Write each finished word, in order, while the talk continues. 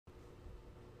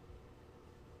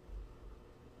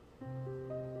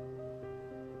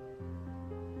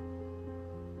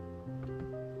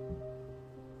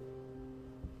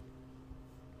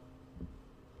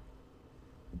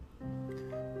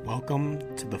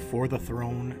Welcome to the For the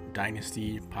Throne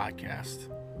Dynasty podcast.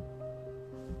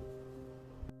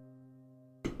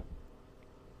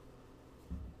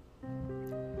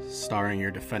 Starring your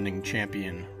defending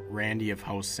champion, Randy of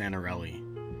House Santarelli,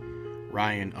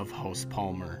 Ryan of House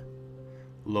Palmer,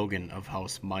 Logan of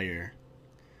House Meyer,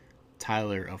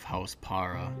 Tyler of House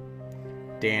Para,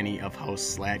 Danny of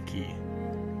House Sladkey,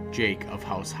 Jake of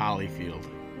House Hollyfield,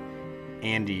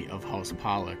 Andy of House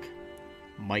Pollock,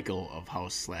 Michael of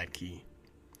House Sladkey,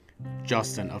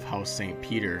 Justin of House St.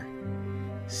 Peter,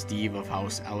 Steve of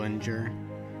House Ellinger,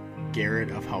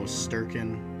 Garrett of House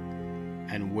Sturkin,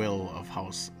 and Will of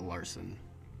House Larson.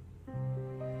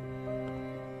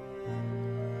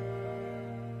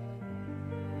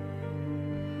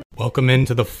 Welcome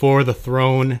into the For the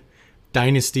Throne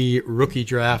Dynasty Rookie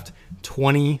Draft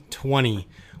 2020.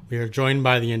 We are joined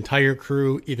by the entire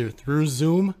crew either through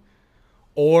Zoom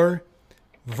or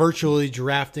virtually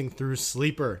drafting through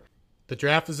Sleeper. The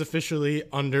draft is officially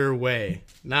underway.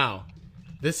 Now,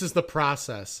 this is the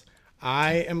process.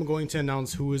 I am going to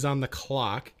announce who is on the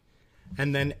clock,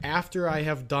 and then after I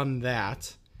have done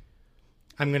that,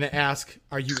 I'm going to ask,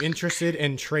 are you interested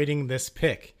in trading this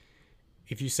pick?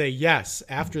 If you say yes,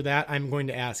 after that, I'm going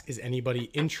to ask, is anybody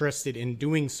interested in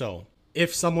doing so?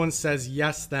 If someone says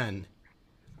yes, then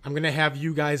I'm going to have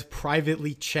you guys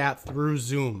privately chat through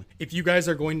Zoom. If you guys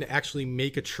are going to actually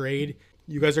make a trade,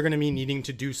 you guys are going to be needing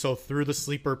to do so through the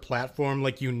Sleeper platform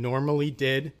like you normally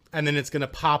did. And then it's going to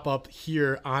pop up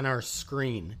here on our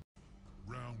screen.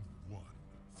 Round one,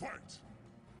 fight!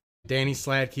 Danny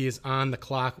Sladkey is on the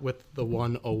clock with the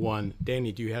 101.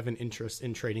 Danny, do you have an interest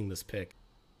in trading this pick?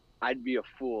 I'd be a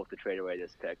fool to trade away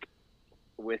this pick.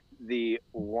 With the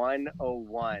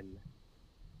 101,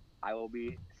 I will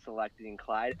be selecting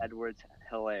Clyde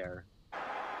Edwards-Helaire.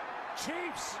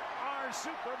 Chiefs are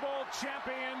Super Bowl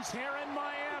champions here in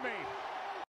Miami.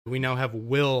 We now have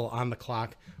Will on the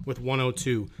clock with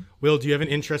 102. Will, do you have an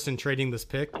interest in trading this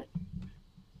pick?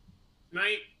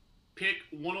 Tonight, pick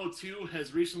 102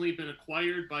 has recently been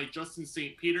acquired by Justin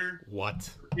St. Peter. What?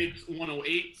 Picks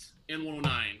 108 and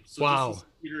 109. So wow. Justin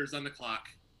St. Peter is on the clock.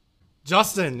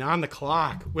 Justin on the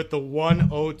clock with the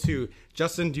 102.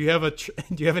 Justin, do you have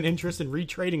an interest in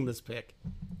retrading this pick?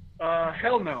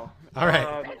 Hell no. All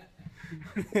right.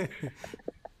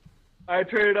 I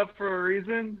traded up for a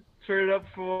reason. Traded up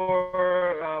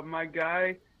for my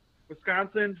guy,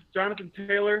 Wisconsin, Jonathan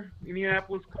Taylor,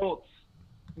 Indianapolis Colts.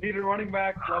 Need a running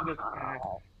back. Love this guy.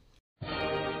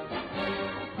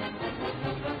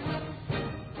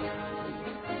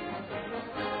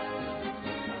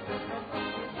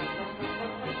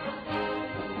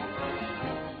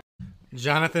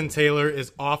 Jonathan Taylor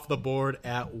is off the board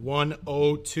at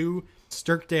 102.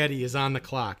 Stirk Daddy is on the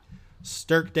clock.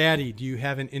 Stirk Daddy, do you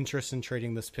have an interest in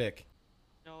trading this pick?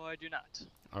 No, I do not.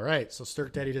 All right, so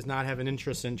Stirk Daddy does not have an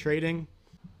interest in trading.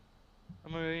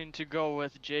 I'm going to go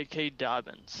with J.K.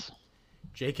 Dobbins.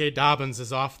 J.K. Dobbins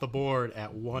is off the board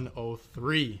at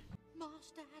 103.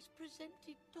 Master has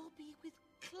presented Dobby with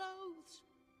clothes.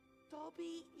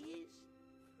 Dobby is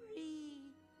free.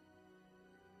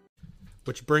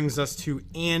 Which brings us to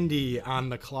Andy on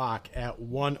the clock at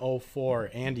 104.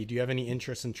 Andy, do you have any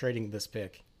interest in trading this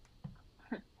pick?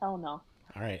 Hell no.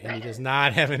 All right, Andy does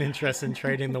not have an interest in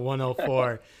trading the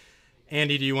 104.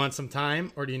 Andy, do you want some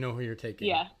time, or do you know who you're taking?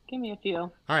 Yeah, give me a few.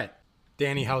 All right.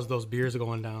 Danny, how's those beers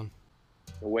going down?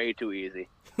 Way too easy.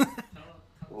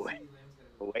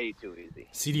 way too easy.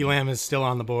 CeeDee Lamb is still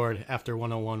on the board after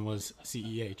 101 was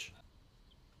CEH.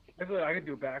 I feel like I could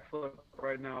do a backflip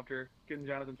right now after getting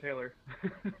Jonathan Taylor.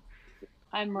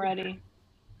 I'm ready.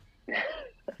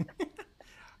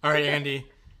 All right, Andy,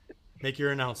 make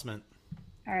your announcement.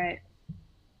 All right.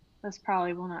 This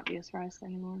probably will not be a surprise to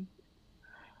anyone.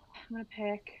 I'm going to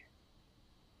pick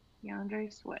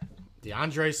DeAndre Swift.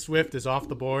 DeAndre Swift is off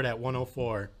the board at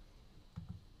 104.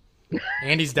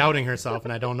 Andy's doubting herself,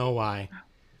 and I don't know why.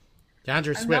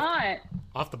 DeAndre Swift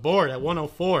off the board at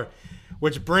 104,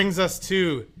 which brings us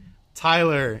to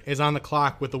Tyler is on the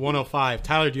clock with the 105.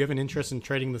 Tyler, do you have an interest in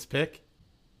trading this pick?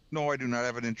 No, I do not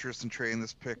have an interest in trading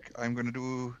this pick. I'm going to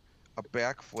do a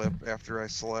backflip after I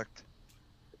select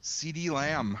CeeDee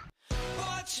Lamb.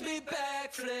 Watch me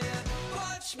backflip,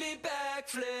 watch me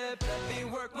backflip, let me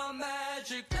work my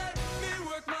magic, let me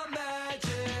work my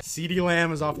magic. CeeDee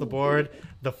Lamb is off the board.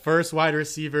 The first wide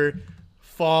receiver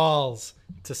falls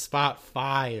to spot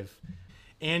 5.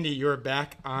 Andy, you're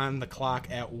back on the clock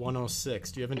at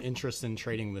 106. Do you have an interest in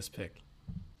trading this pick?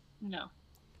 No.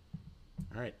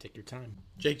 All right, take your time.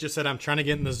 Jake just said, I'm trying to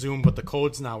get in the Zoom, but the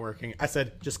code's not working. I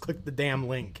said, just click the damn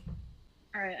link.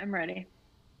 All right, I'm ready.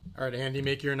 All right, Andy,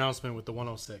 make your announcement with the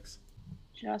 106.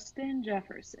 Justin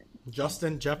Jefferson.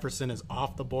 Justin Jefferson is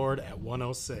off the board at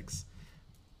 106.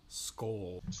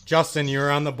 Skull. Justin, you're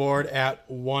on the board at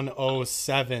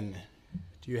 107.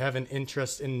 Do you have an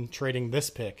interest in trading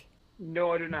this pick?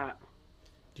 No, I do not.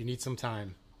 Do you need some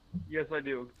time? Yes, I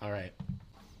do. All right.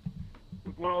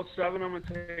 With 107, I'm going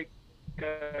to take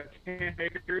Cam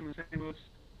Akers in St. Louis.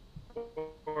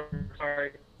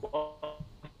 Los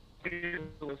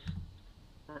Angeles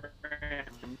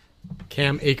Rams.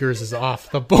 Cam Akers is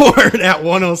off the board at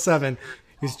 107.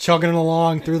 He's chugging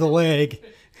along through the leg,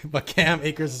 but Cam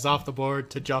Akers is off the board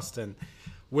to Justin.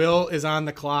 Will is on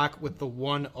the clock with the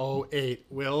 108.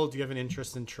 Will, do you have an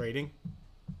interest in trading?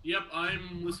 Yep,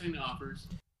 I'm listening to offers.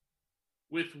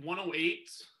 With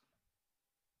 108,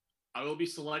 I will be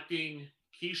selecting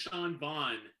Keyshawn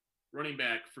Vaughn, running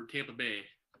back for Tampa Bay.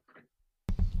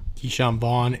 Keyshawn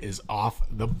Vaughn is off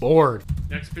the board.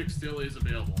 Next pick still is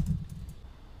available.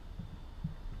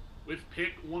 With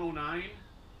pick 109,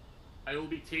 I will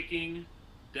be taking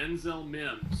Denzel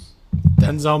Mims.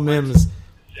 Denzel Mims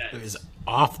is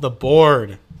off the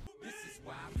board.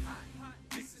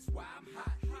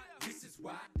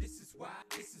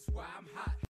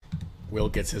 Will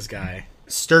gets his guy.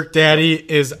 Stirk Daddy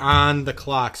is on the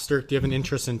clock. Stirk, do you have an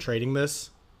interest in trading this?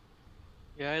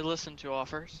 Yeah, I listened to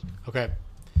offers. Okay.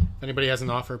 If anybody has an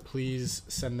offer, please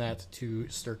send that to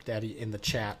Stirk Daddy in the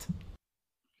chat.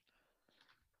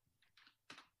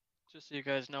 Just so you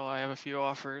guys know, I have a few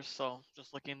offers, so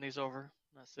just looking these over.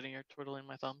 I'm not sitting here twiddling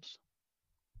my thumbs.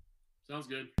 Sounds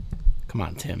good. Come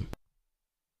on, Tim.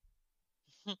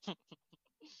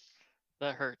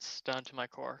 That hurts down to my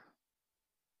core.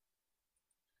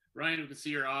 Ryan, we can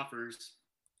see your offers.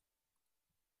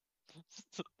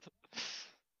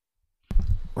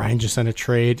 Ryan just sent a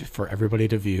trade for everybody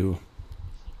to view.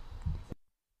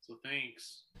 So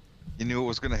thanks. You knew it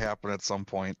was going to happen at some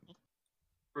point.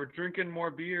 For drinking more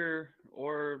beer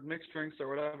or mixed drinks or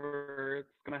whatever, it's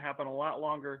going to happen a lot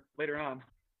longer later on.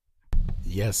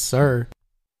 Yes, sir.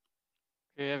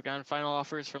 Okay, I've gotten final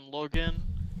offers from Logan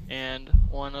and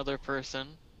one other person.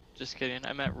 Just kidding,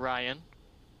 I meant Ryan.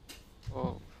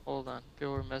 Oh, hold on.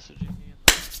 People were messaging me.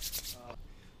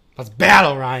 Let's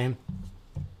battle, Ryan.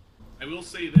 I will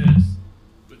say this.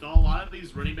 With a lot of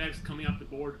these running backs coming off the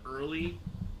board early,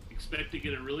 expect to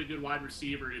get a really good wide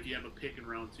receiver if you have a pick in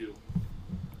round 2.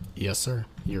 Yes, sir.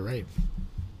 You're right.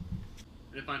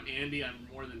 And if I'm Andy, I'm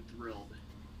more than thrilled.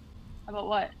 About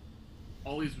what?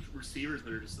 All these receivers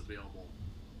that are just available.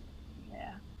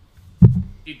 Yeah.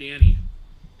 Hey, Danny.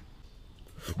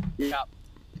 Yep.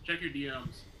 Check your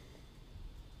DMs.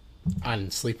 On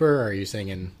Sleeper, or are you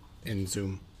saying in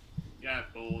Zoom? Yeah,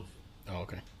 both. Oh,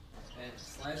 okay. And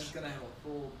Slash is gonna have a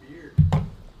full beard.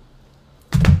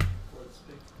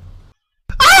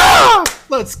 Ah!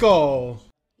 Let's go.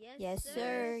 Yes,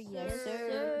 sir. Yes, sir.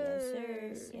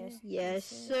 Yes, sir. Yes,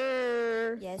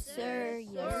 sir. Yes, sir.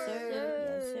 Yes,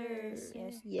 sir.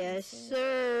 Yes, yes,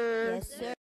 sir. Yes,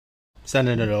 sir.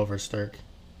 Sending it over, Stirk.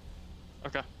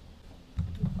 Okay.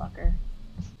 Fucker.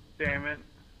 Damn it.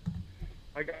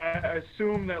 I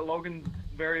assume that Logan's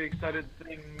very excited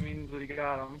thing means that he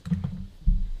got him.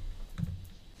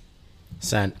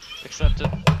 Sent. Accepted.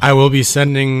 I will be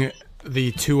sending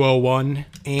the 201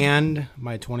 and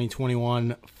my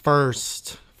 2021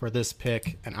 first for this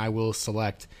pick, and I will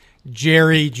select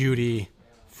Jerry Jeudy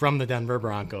from the Denver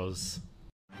Broncos.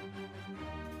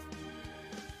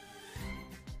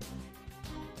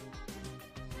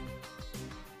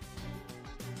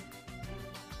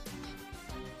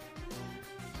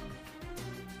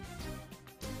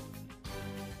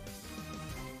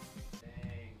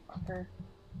 Fucker.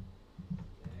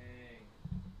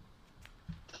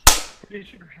 Pretty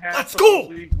sure half Let's of go!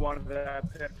 the league wanted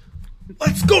that pick.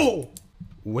 Let's go!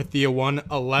 With the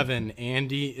 111,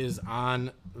 Andy is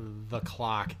on the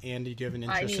clock. Andy, do you have an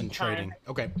interest in trading? time.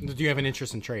 Okay. Do you have an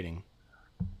interest in trading?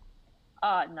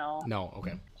 No. No.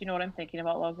 Okay. Do you know what I'm thinking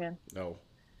about, Logan? No.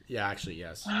 Yeah, actually,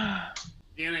 yes.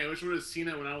 Danny, I wish I would have seen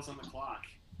it when I was on the clock.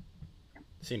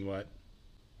 Seen what?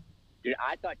 Dude,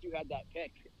 I thought you had that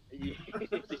pick. You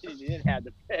didn't have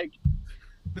the pick.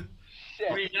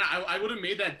 Shit. I mean, yeah, I would have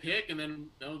made that pick, and then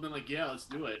I would have been like, yeah, let's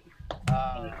do it.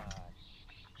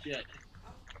 Shit.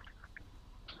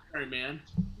 Sorry, man.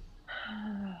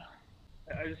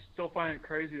 I just still find it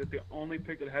crazy that the only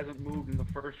pick that hasn't moved in the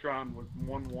first round was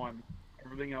 1-1.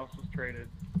 Everything else was traded.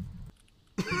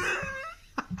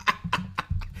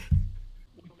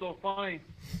 What's so funny?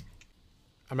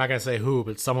 I'm not going to say who,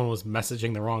 but someone was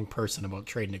messaging the wrong person about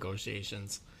trade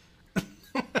negotiations.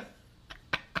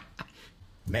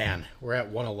 Man, we're at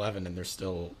 111 and there's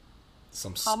still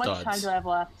some How studs. much time do I have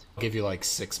left? I'll give you like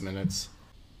 6 minutes.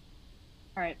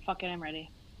 Alright, fuck it, I'm ready.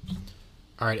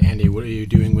 All right, Andy, what are you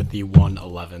doing with the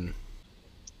 111?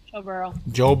 Joe Burrow.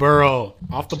 Joe Burrow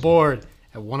off the board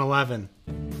at 111.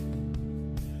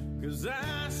 'Cause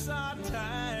I saw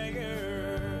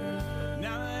Tiger,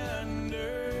 now I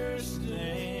understand.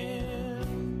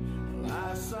 Well,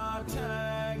 I saw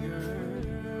Tiger,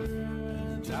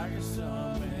 Tiger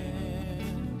saw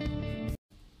me.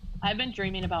 I've been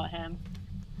dreaming about him.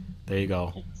 There you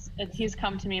go. He's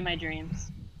come to me in my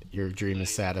dreams. Your dream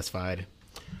is satisfied.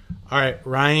 All right,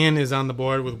 Ryan is on the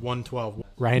board with 112.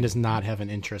 Ryan does not have an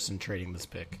interest in trading this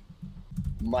pick.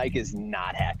 Mike is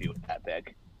not happy with that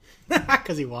pick.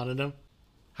 Because he wanted him.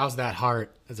 How's that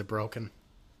heart? Is it broken?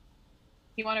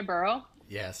 You want to Burrow?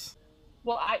 Yes.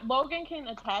 Well, Logan can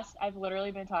attest. I've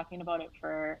literally been talking about it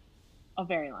for a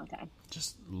very long time.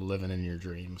 Just living in your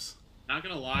dreams. Not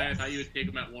gonna lie, I thought you would take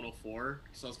him at 104,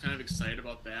 so I was kind of excited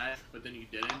about that, but then you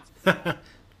didn't.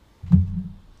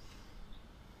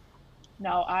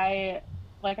 No,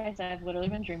 like I said, I've literally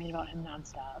been dreaming about him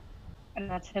nonstop. And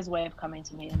that's his way of coming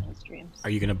to me in his dreams. Are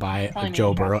you going to buy a Telling me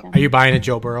Joe to trust Burrow? him. Are you buying a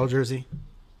Joe Burrow jersey?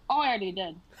 Oh, I already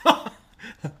did.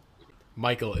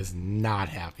 Michael is not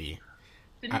happy.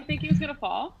 Did you think he was going to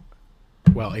fall?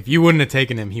 Well, if you wouldn't have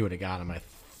taken him, he would have got him. I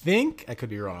think. I could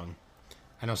be wrong.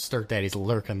 I know Sturk Daddy's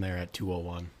lurking there at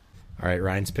 201. All right,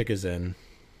 Ryan's pick is in.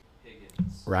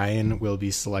 Higgins. Ryan will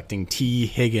be selecting T.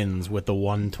 Higgins with the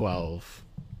 112.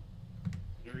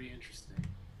 Very interesting.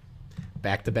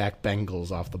 Back-to-back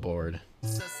Bengals off the board.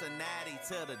 Cincinnati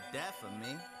to the death of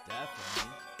me.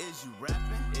 Definitely. Is you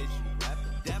rapping? Is you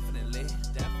rapping? Definitely.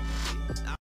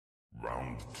 Definitely.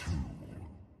 Round 2.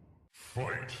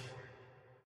 Fight.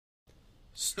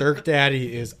 Sturk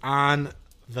Daddy is on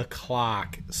the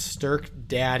clock. Sturk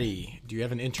Daddy, do you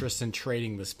have an interest in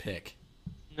trading this pick?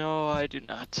 No, I do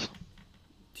not.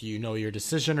 Do you know your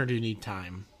decision or do you need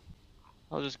time?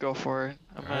 I'll just go for it.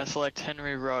 I'm going to select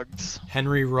Henry Ruggs.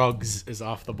 Henry Ruggs is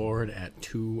off the board at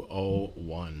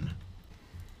 201.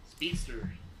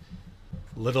 Speedster.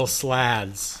 Little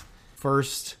Slads,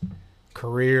 first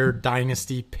career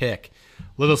dynasty pick.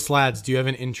 Little Slads, do you have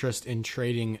an interest in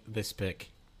trading this pick?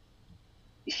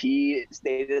 He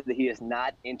stated that he is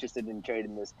not interested in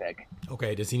trading this pick.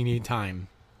 Okay, does he need time?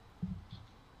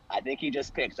 I think he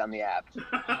just picked on the app.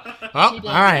 Oh, all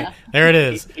right. There it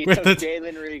is. He with, took the,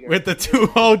 Jalen Reagor. with the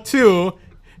 202,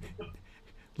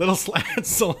 Little Slads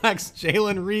selects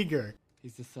Jalen Reagor.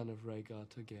 He's the son of Rhaegar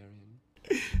Targaryen.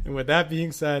 And with that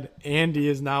being said, Andy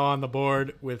is now on the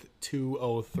board with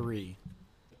 203.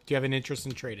 Do you have an interest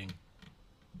in trading?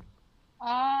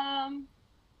 I'll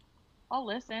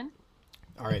listen.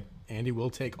 All right, Andy will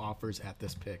take offers at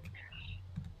this pick.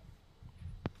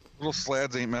 Little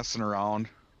Slads ain't messing around.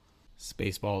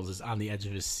 Spaceballs is on the edge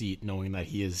of his seat knowing that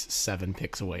he is 7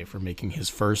 picks away from making his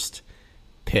first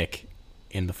pick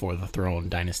in the For the Throne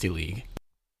Dynasty League.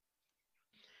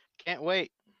 Can't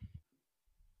wait.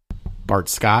 Bart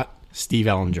Scott, Steve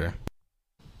Ellinger.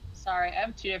 Sorry, I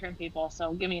have 2 different people,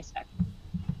 so give me a sec.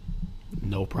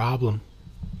 No problem.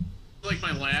 Like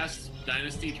my last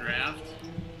dynasty draft,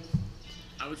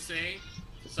 I would say.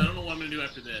 So I don't know what I'm gonna do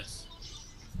after this.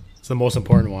 It's the most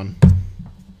important one.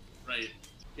 Right.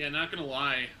 Yeah, not gonna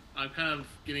lie, I'm kind of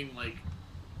getting like,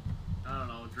 I don't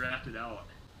know, drafted out.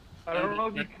 I don't know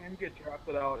if you can get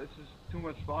drafted out. It's just too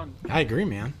much fun. I agree,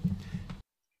 man.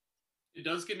 It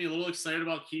does get me a little excited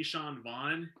about Keyshawn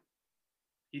Vaughn.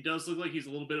 He does look like he's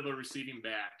a little bit of a receiving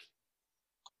back.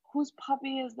 Whose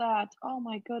puppy is that? Oh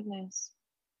my goodness.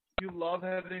 You love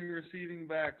having receiving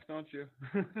backs, don't you?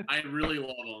 I really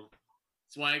love him.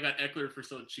 That's why I got Eckler for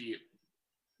so cheap.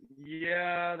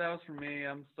 Yeah, that was for me.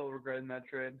 I'm still regretting that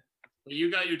trade. But you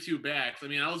got your 2 backs. I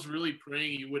mean, I was really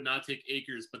praying you would not take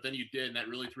Akers, but then you did, and that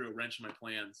really threw a wrench in my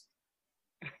plans.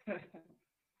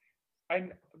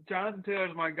 Jonathan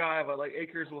Taylor's my guy, but like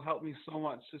Akers will help me so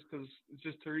much just because it's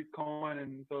just Tariq Cohen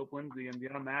and Philip Lindsay, and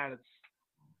beyond that, it's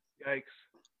yikes.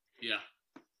 Yeah.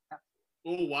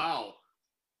 Oh, wow.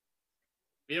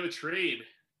 We have a trade.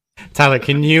 Tyler,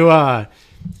 can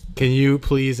you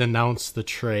please announce the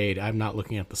trade? I'm not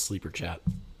looking at the sleeper chat.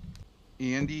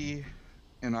 Andy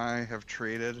and I have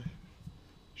traded.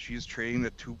 She's trading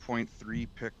the 2.3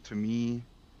 pick to me,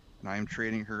 and I'm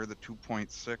trading her the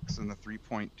 2.6 and the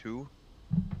 3.2.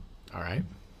 All right.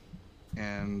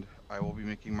 And I will be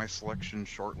making my selection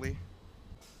shortly.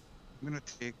 I'm going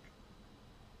to take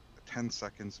 10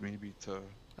 seconds maybe to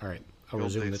All right. I'll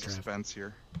build resume a the draft. suspense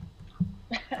here.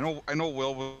 I know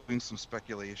Will was doing some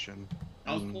speculation.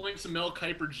 I was pulling some Mel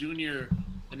Kiper Jr.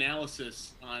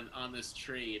 analysis on this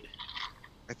trade.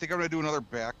 I think I'm going to do another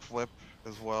backflip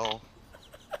as well.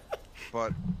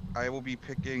 But I will be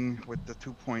picking with the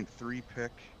 2.3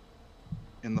 pick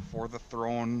in the For the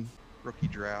Throne rookie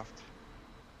draft.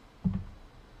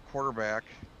 Quarterback,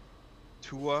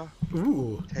 Tua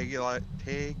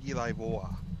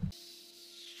Tagovailoa.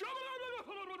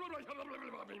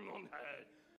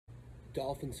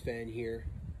 Dolphins fan here.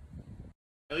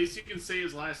 At least you can say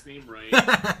his last name right.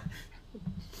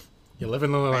 You live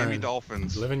and you learn. Miami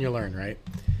Dolphins. Live and you learn, right?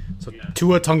 So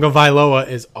Tua Tagovailoa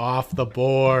is off the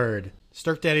board.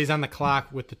 Stirk Daddy's on the clock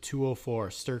with the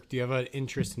 204. Stirk, do you have an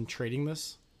interest in trading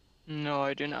this? No,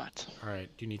 I do not. All right.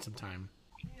 Do you need some time?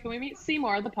 Can we meet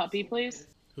Seymour the puppy, please?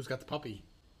 Who's got the puppy?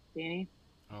 Danny.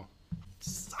 Oh.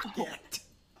 Suck it.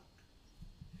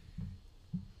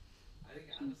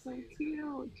 She's so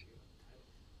cute.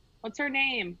 What's her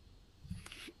name?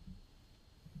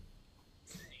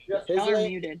 Tell her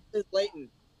muted. Leighton.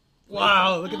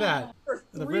 Wow, look at that. For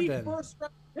The 3 ribbon.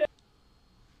 first-round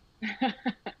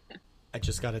I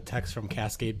just got a text from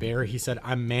Cascade Bear. He said,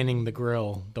 I'm manning the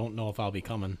grill. Don't know if I'll be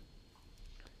coming.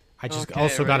 I just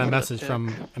also got a message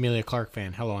from Amelia Clark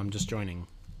fan. Hello, I'm just joining.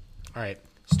 All right.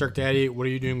 Stirk Daddy, what are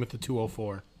you doing with the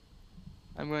 204?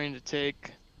 I'm going to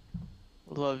take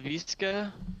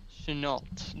LaVisca Chenault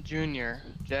Jr.,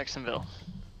 Jacksonville.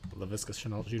 LaVisca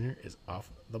Chenault Jr. is off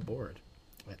the board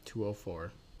at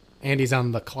 204. Andy's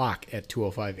on the clock at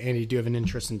 205. Andy, do you have an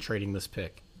interest in trading this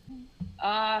pick?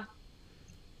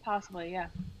 Possibly, yeah.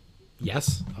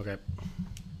 Yes? Okay.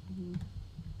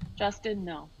 Justin,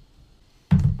 no.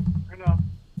 I know.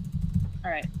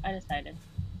 All right, I decided.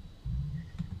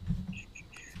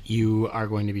 You are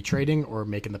going to be trading or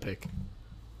making the pick?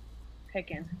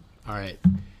 Picking. All right.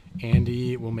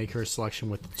 Andy will make her selection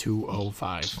with the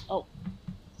 205. Oh,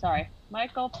 sorry.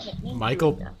 Michael Pittman.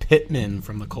 Michael Jr. Pittman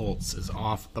from the Colts is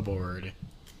off the board.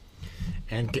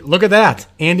 And look at that.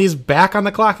 Andy's back on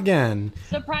the clock again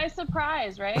Surprise,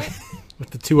 surprise, right? with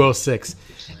the 206.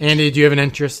 Andy, do you have an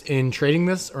interest in trading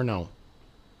this or no?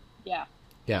 Yeah.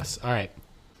 Yes. All right.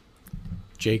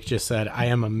 Jake just said, I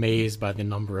am amazed by the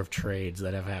number of trades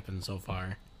that have happened so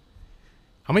far.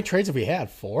 How many trades have we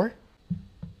had? 4? I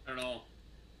don't know.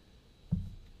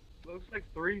 Looks like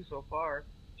 3 so far.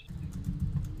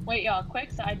 Wait, y'all,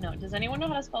 quick side note. Does anyone know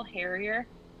how to spell Harrier?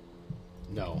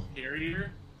 No.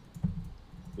 Harrier?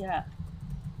 Yeah.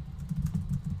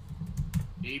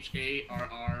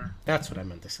 Harrr. That's what I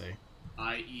meant to say.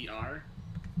 IER.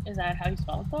 Is that how you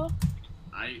spell it, though?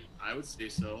 I would say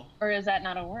so. Or is that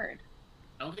not a word?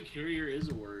 I don't think Harrier is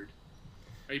a word.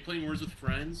 Are you playing Words with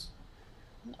Friends?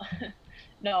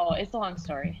 No, it's a long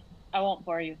story. I won't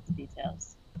bore you with the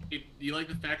details. Do you like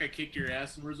the fact I kicked your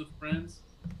ass in Words with Friends?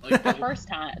 The first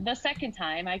time. The second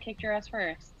time, I kicked your ass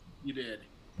first. You did.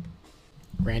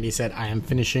 Randy said, I am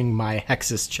finishing my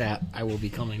Hexus chat. I will be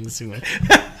coming soon.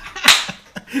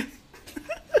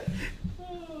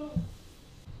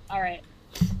 All right.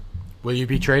 Will you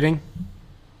be trading?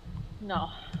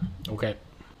 No. Okay.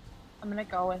 I'm going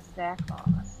to go with Zach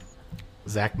Moss.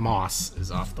 Zach Moss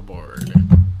is off the board.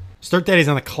 Stirk Daddy's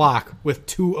on the clock with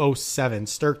 207.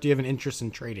 Stirk, do you have an interest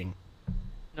in trading?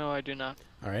 No, I do not.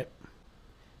 All right.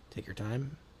 Take your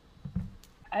time.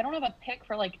 I don't have a pick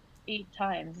for like 8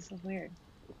 times. This is weird.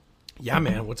 Yeah,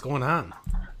 man. What's going on?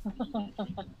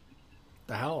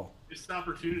 The hell? It's an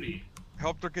opportunity.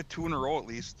 Helped her get 2 in a row at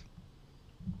least.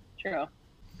 True.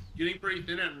 Getting pretty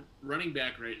thin at running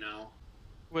back right now.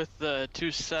 With the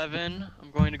 2-7,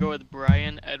 I'm going to go with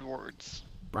Brian Edwards.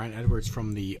 Brian Edwards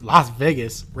from the Las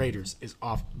Vegas Raiders is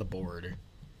off the board.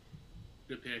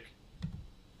 Good pick.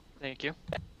 Thank you.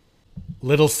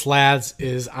 Little Slads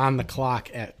is on the clock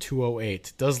at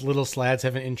 208. Does Little Slads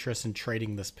have an interest in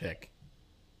trading this pick?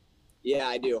 Yeah,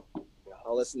 I do.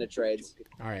 I'll listen to trades.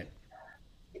 All right.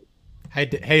 Hey,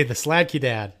 the Sladkey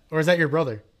dad. Or is that your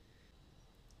brother?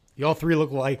 You all 3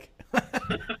 look alike.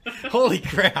 Holy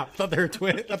crap. I thought they were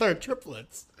twins. I thought they were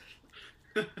triplets.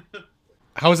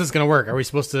 How is this going to work? Are we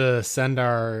supposed to send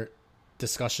our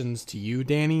discussions to you,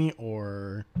 Danny,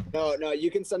 or? No,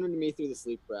 you can send them to me through the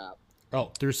Sleeper app.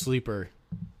 Oh, through Sleeper.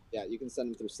 Yeah, you can send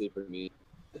them through Sleeper to me.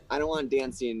 I don't want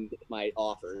Dan seeing my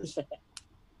offers.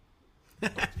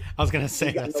 I was gonna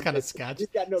say that's kind of sketch.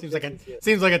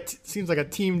 Seems like a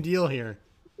team deal here.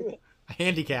 A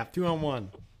handicap, 2-on-1.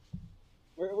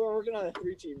 We're working on a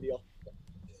 3-team deal.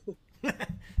 All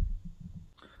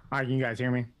right, can you guys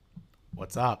hear me?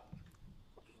 What's up?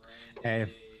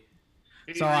 Hey.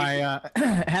 So I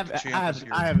have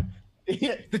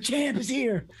the champ is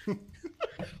here.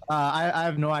 I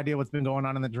have no idea what's been going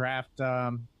on in the draft.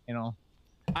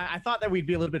 I thought that we'd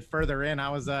be a little bit further in. I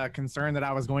was concerned that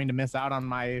I was going to miss out on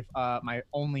my my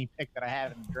only pick that I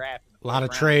had in the draft. A lot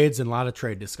of trades and a lot of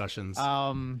trade discussions.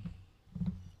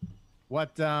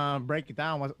 What break it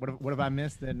down? What have I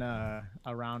missed in a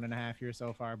round and a half here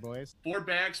so far, boys? 4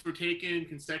 backs were taken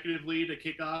consecutively to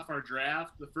kick off our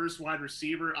draft. The first wide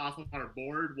receiver off of our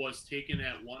board was taken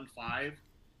at 1-5,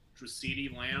 which was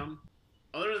CeeDee Lamb.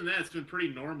 Other than that, it's been pretty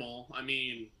normal. I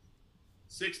mean,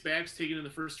 6 backs taken in the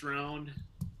first round,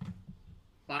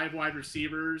 5 wide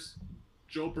receivers.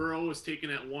 Joe Burrow was taken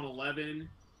at 111.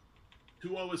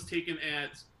 Tua was taken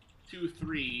at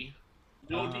 2-3.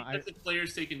 No defensive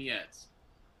players taken yet.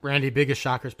 Randy, biggest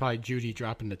shocker is probably Judy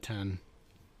dropping to 10.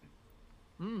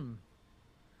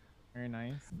 Very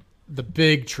nice. The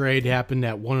big trade happened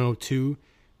at 102.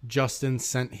 Justin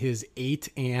sent his 8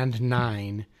 and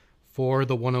 9 for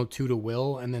the 102 to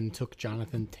Will, and then took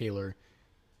Jonathan Taylor.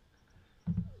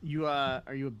 You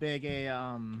are you a big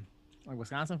like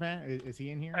Wisconsin fan? Is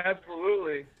he in here?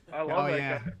 Absolutely. I love that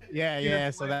yeah. guy. Yeah.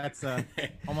 So that's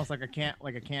almost like a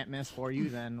can't miss for you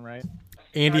then, right?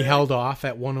 Andy held off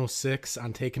at 106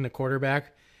 on taking the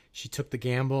quarterback. She took the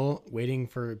gamble, waiting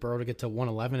for Burrow to get to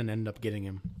 111, and ended up getting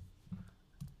him.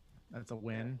 That's a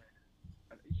win.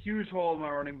 Huge hole in my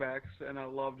running backs, and I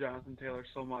love Jonathan Taylor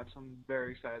so much. I'm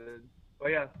very excited.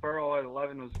 But yeah, Burrow at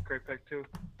 11 was a great pick too.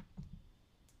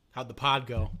 How'd the pod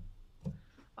go?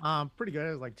 Pretty good.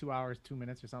 It was like 2 hours, 2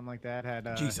 minutes or something like that.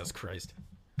 Had Jesus Christ.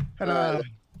 Had a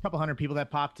couple hundred people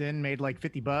that popped in, made like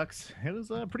 $50. It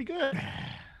was pretty good.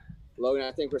 Logan,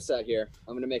 I think we're set here.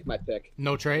 I'm gonna make my pick.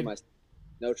 No trade?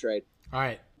 No trade. All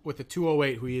right. With the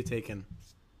 208, who are you taking?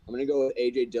 I'm gonna go with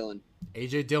AJ Dillon.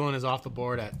 AJ Dillon is off the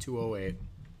board at 208.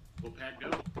 Go Pat, go.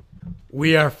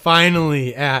 We are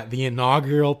finally at the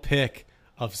inaugural pick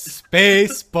of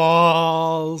Spaceballs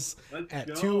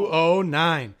at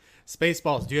 209.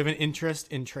 Spaceballs, do you have an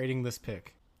interest in trading this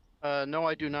pick? No,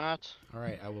 I do not. All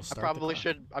right, I will start. I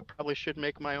probably should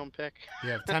make my own pick. You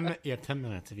have 10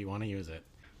 minutes if you want to use it.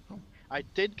 I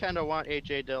did kind of want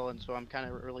AJ Dillon, so I'm kind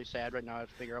of really sad right now. I have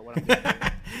to figure out what I'm going to do.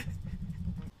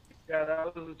 Yeah,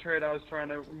 that was a trade I was trying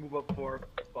to move up for,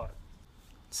 but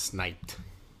sniped.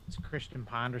 Is Christian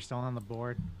Ponder still on the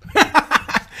board?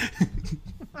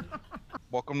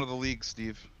 Welcome to the league,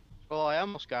 Steve. Well, I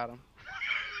almost got him.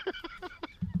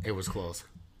 It was close.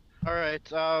 All right,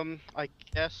 I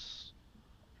guess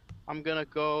I'm gonna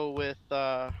go with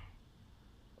Brandon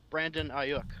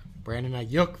Ayuk. Brandon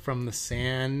Ayuk from the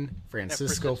San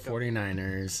Francisco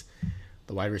 49ers.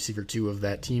 The wide receiver 2 of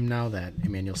that team now that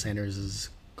Emmanuel Sanders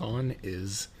is gone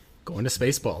is going to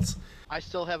Spaceballs. I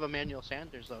still have Emmanuel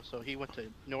Sanders, though, so he went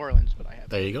to New Orleans, but I have.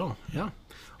 There you go, yeah.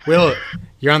 Will,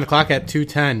 you're on the clock at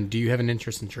 210. Do you have an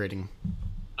interest in trading?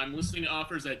 I'm listening to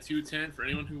offers at 210 for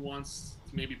anyone who wants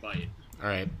to maybe bite. All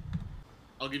right.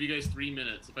 I'll give you guys 3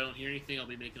 minutes. If I don't hear anything, I'll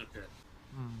be making a pick.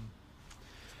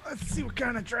 Let's see what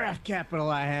kind of draft capital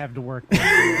I have to work with.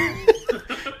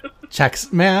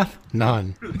 Checks math?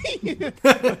 None.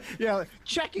 Yeah,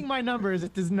 checking my numbers,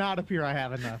 it does not appear I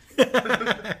have enough.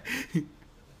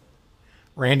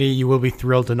 Randy, you will be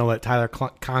thrilled to know that Tyler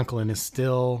Conklin is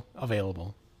still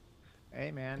available. Hey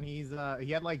man, he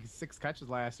had like 6 catches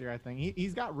last year, I think.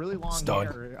 He's got really long Stud.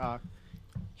 hair.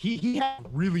 He had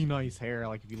really nice hair,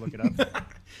 like if you look it up.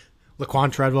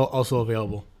 Laquan Treadwell also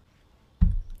available.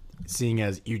 Seeing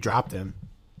as you dropped him.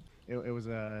 It was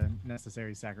a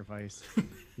necessary sacrifice. It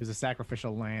was a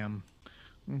sacrificial lamb.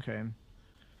 Okay.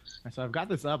 So I've got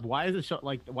this up. Why is it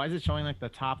showing like the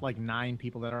top like 9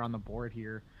 people that are on the board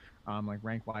here, like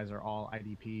rank wise, are all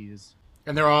IDPs.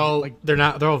 And they're all they're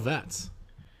all vets.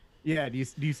 Yeah. Do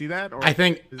you see that? Or I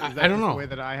think is I that don't just know the way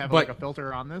that I have but, like a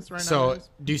filter on this right now. So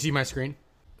do you see my screen?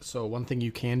 So one thing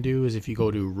you can do is if you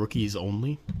go to rookies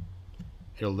only,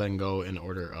 it'll then go in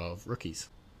order of rookies.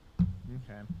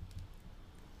 Okay.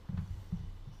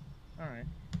 All right.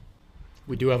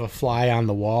 We do have a fly on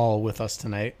the wall with us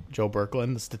tonight. Joe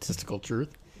Berkland, the Statistical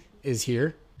Truth, is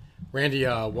here. Randy,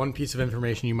 one piece of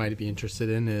information you might be interested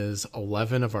in is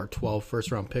 11 of our 12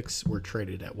 first-round picks were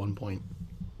traded at one point.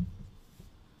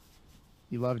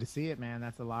 You love to see it, man.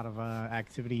 That's a lot of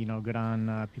activity. Good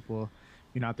on people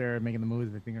out there making the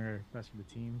moves they think are best for the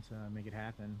team to make it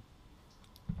happen.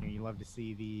 You love to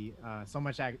see the so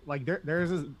much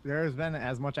there's been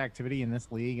as much activity in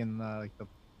this league in the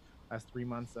last 3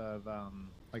 months of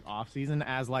off season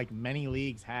as many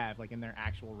leagues have in their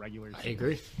actual regular season. I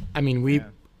agree. I mean,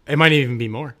 it might even be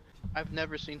more. I've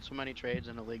never seen so many trades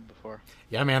in a league before.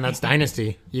 Yeah, man, that's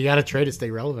Dynasty. You got to trade to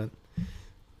stay relevant.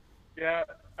 Yeah,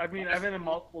 I mean, I've been in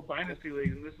multiple Dynasty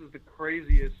leagues, and this is the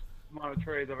craziest amount of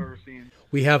trades I've ever seen.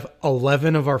 We have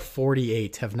 11 of our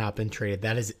 48 have not been traded.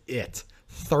 That is it.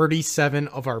 37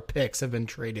 of our picks have been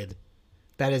traded.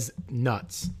 That is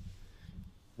nuts.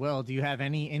 Will, do you have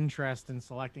any interest in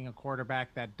selecting a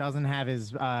quarterback that doesn't have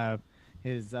his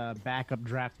his backup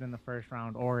drafted in the first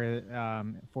round or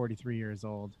 43 years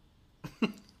old.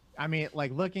 I mean,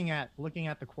 like looking at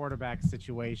the quarterback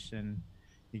situation,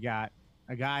 you got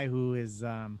a guy who is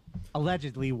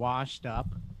allegedly washed up,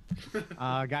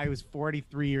 a guy who's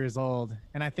 43 years old,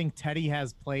 and I think Teddy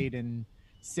has played in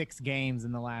 6 games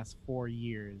in the last 4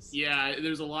 years. Yeah,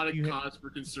 there's a lot of cause for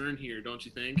concern here, don't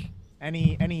you think?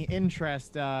 Any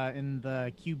interest in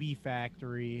the QB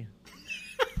factory?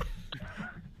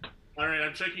 All right,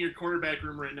 I'm checking your quarterback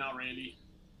room right now, Randy.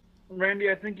 Randy,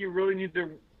 I think you really need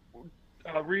to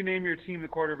rename your team the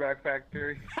Quarterback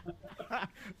Factory.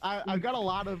 I've got a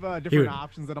lot of different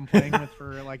options that I'm playing with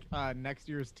for like next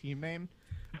year's team name.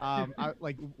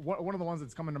 Like one of the ones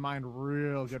that's coming to mind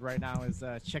real good right now is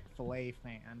Chick-fil-A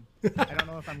fan. I don't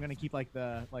know if I'm gonna keep like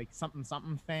the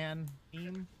something fan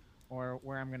theme or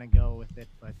where I'm gonna go with it,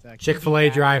 but Chick-fil-A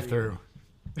drive-through.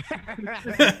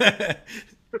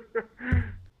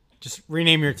 Just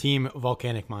rename your team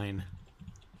Volcanic Mine.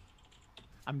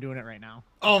 I'm doing it right now.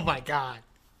 Oh my god.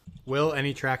 Will,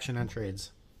 any traction on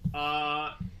trades?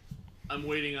 I'm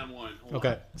waiting on one. Hold Okay,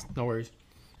 on. no worries.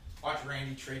 Watch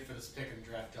Randy trade for this pick and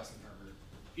draft Justin Herbert.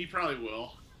 He probably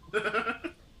will.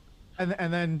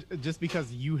 And then just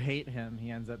because you hate him,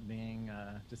 he ends up being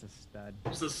just a stud.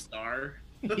 Just a star.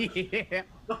 Yeah.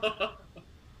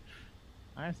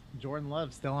 Nice. Jordan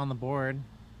Love still on the board.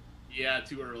 Yeah,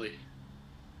 too early.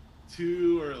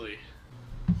 Too early.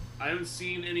 I haven't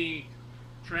seen any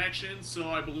traction, so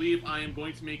I believe I am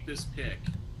going to make this pick.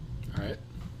 All right.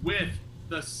 With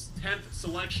the 10th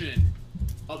selection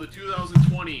of the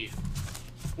 2020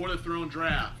 For the Throne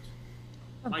draft,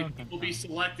 my team will be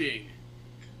selecting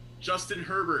Justin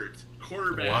Herbert,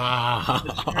 quarterback. Wow.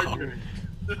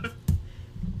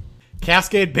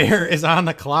 Cascade Bear is on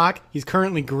the clock. He's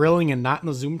currently grilling and not in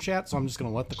the Zoom chat, so I'm just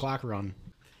going to let the clock run.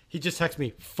 He just texted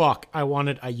me, fuck, I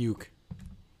wanted Ayuk.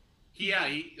 Yeah,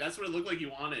 that's what it looked like he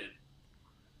wanted.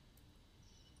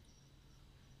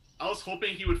 I was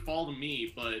hoping he would fall to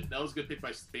me, but that was a good pick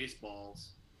by Spaceballs.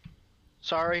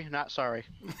 Sorry, not sorry.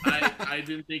 I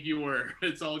didn't think you were.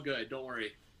 It's all good. Don't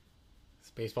worry.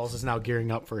 Spaceballs is now gearing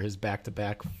up for his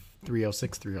back-to-back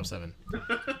 306, 307.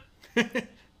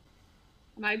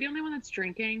 Am I the only one that's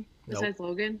drinking besides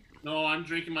Logan? No, I'm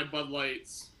drinking my Bud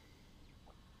Lights.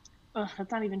 Ugh,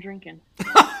 that's not even drinking.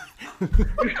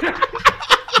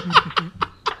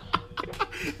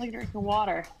 It's like drinking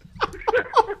water.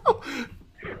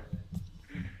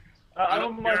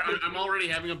 I'm already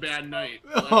having a bad night.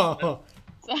 So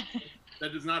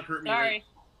that does not hurt me. Sorry. Right.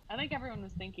 I think everyone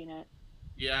was thinking it.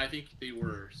 Yeah, I think they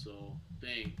were, so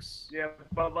thanks. Yeah,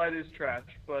 Bud Light is trash,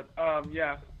 but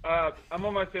yeah, I'm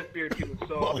on my 5th beer too,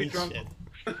 so I'll be drunk.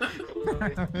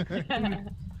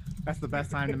 That's the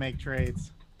best time to make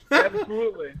trades.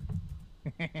 Absolutely.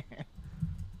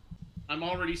 I'm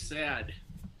already sad.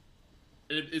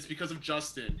 It's because of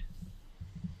Justin.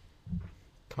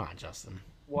 Come on, Justin.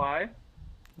 Why?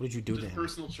 What did you do to Just him?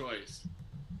 personal choice.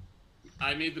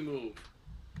 I made the move.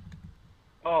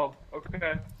 Oh,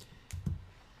 okay.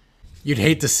 You'd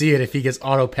hate to see it if he gets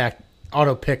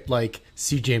auto-picked like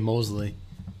C.J. Mosley.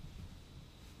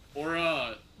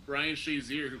 Or Brian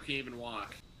Shazier, who can't even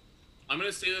walk. I'm going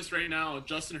to say this right now.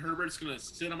 Justin Herbert's going to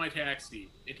sit on my taxi,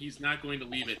 and he's not going to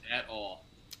leave it at all.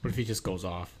 What if he just goes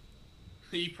off?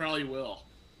 He probably will.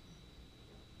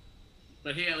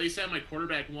 But hey, at least I have my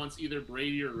quarterback once either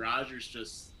Brady or Rodgers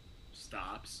just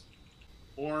stops.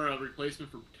 Or a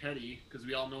replacement for Teddy, because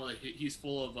we all know that he's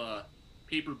full of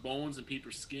paper bones and paper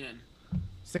skin.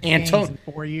 6 games in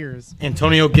 4 years.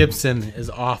 Antonio Gibson is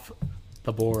off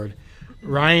the board.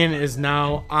 Ryan is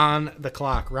now on the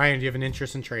clock. Ryan, do you have an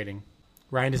interest in trading?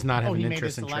 Ryan does not have an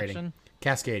interest in trading.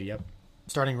 Cascade, yep.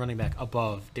 Starting running back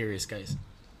above Darius Geis.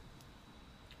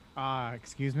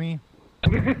 Excuse me?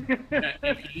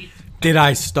 Did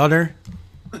I stutter?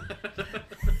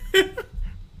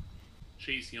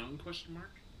 Chase Young, question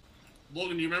mark?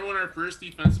 Logan, do you remember when our first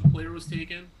defensive player was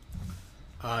taken?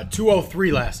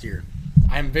 203 last year.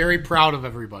 I'm very proud of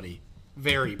everybody.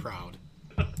 Very proud.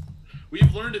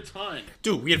 We've learned a ton.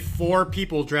 Dude, we had 4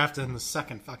 people drafted in the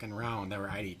second fucking round that were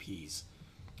IDPs.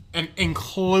 And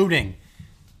including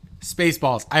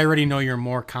Spaceballs. I already know you're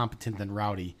more competent than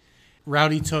Rowdy.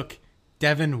 Rowdy took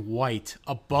Devin White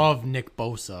above Nick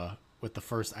Bosa with the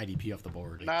first IDP off the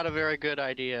board. Not a very good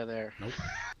idea there. Nope.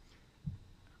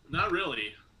 Not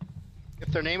really. If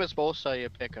their name is Bosa, you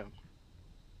pick them.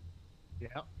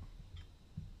 Yep.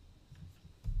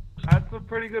 That's a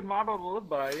pretty good model to live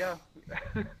by, yeah.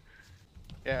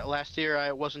 Yeah, last year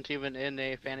I wasn't even in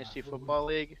a fantasy football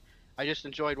league. I just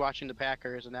enjoyed watching the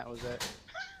Packers, and that was it.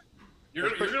 You're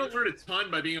gonna learn a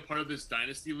ton by being a part of this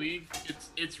dynasty league.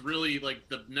 It's really like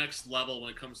the next level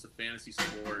when it comes to fantasy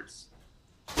sports.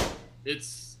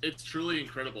 It's truly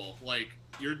incredible. Like,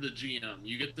 you're the GM.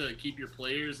 You get to keep your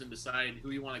players and decide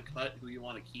who you want to cut, who you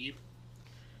want to keep.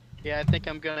 Yeah, I think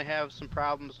I'm gonna have some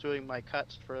problems doing my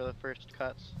cuts for the first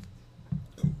cuts.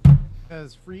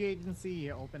 Does free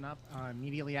agency open up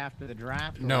immediately after the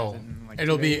draft? or No, is it in, like,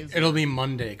 it'll 2 be days, it'll or- be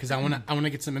Monday because I wanna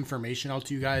get some information out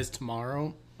to you guys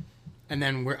tomorrow, and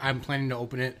then I'm planning to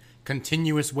open it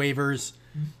continuous waivers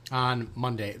on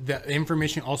Monday. The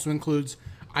information also includes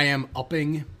I am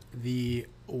upping the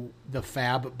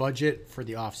fab budget for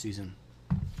the off season.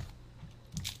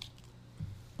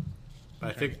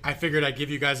 But I figured I'd give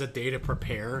you guys a day to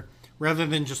prepare rather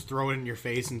than just throw it in your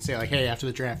face and say like, hey, after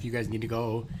the draft you guys need to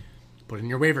go put in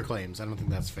your waiver claims. I don't think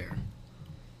that's fair.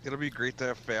 It'll be great to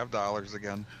have fab dollars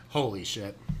again. Holy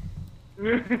shit.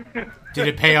 Did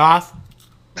it pay off?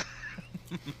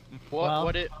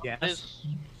 What yes.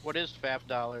 is fab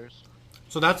dollars?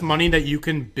 So that's money that you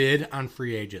can bid on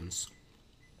free agents.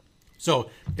 So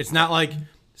it's not like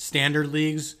standard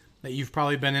leagues that you've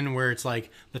probably been in where it's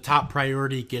like the top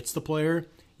priority gets the player.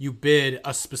 You bid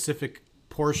a specific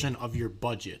portion of your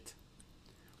budget.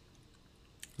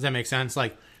 Does that make sense?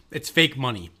 Like, it's fake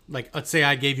money. Like, let's say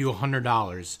I gave you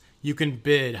 $100. You can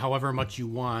bid however much you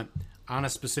want on a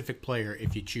specific player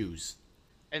if you choose.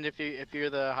 And if you're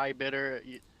the high bidder,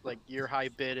 your high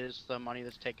bid is the money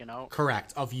that's taken out.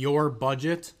 Correct. Of your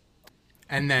budget.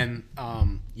 And then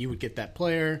you would get that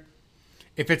player.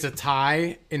 If it's a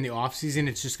tie in the offseason,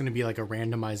 it's just going to be like a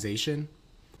randomization.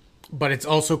 But it's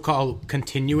also called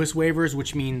continuous waivers,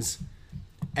 which means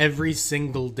every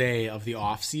single day of the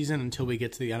offseason until we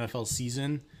get to the NFL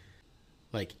season,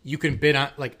 like, you can bid on,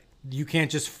 like, you can't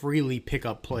just freely pick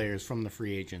up players from the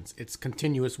free agents. It's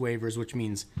continuous waivers, which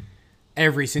means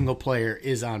every single player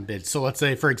is on bid. So let's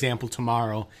say, for example,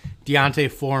 tomorrow,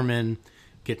 Deontay Foreman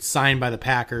gets signed by the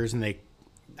Packers, and they,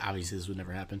 obviously this would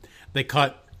never happen, they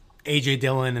cut A.J.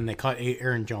 Dillon and they cut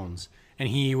Aaron Jones, and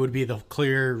he would be the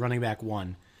clear running back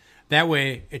 1. That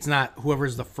way, it's not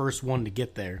whoever's the first one to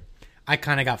get there. I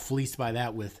kind of got fleeced by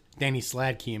that with Danny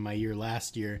Sladkey in my year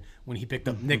last year when he picked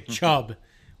up Nick Chubb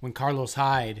when Carlos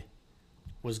Hyde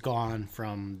was gone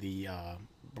from the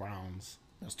Browns.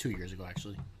 That was 2 years ago,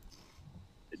 actually.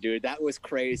 Dude, that was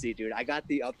crazy, dude. I got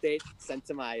the update sent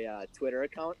to my Twitter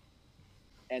account,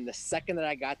 and the second that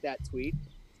I got that tweet,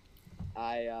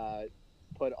 I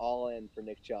put all in for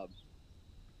Nick Chubb.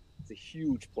 It's a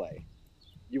huge play.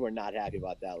 You were not happy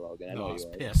about that, Logan. I know I was you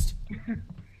were. pissed.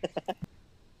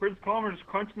 Prince Palmer's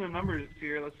crunching the numbers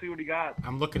here. Let's see what he got.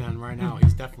 I'm looking at him right now.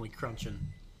 He's definitely crunching.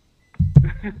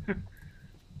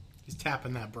 He's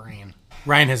tapping that brain.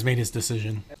 Ryan has made his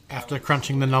decision. After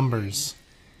crunching the numbers,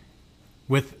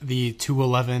 with the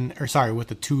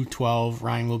 212,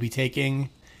 Ryan will be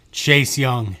taking Chase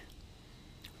Young,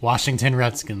 Washington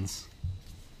Redskins.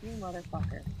 You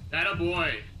motherfucker. That a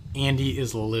boy. Andy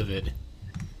is livid.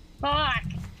 Fuck!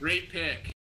 Great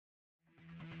pick.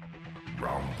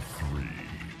 Round 3.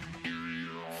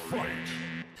 Fight.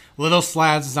 Little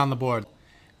Slads is on the board.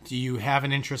 Do you have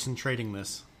an interest in trading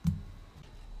this?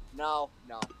 No.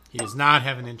 He does not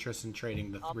have an interest in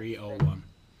trading the 301.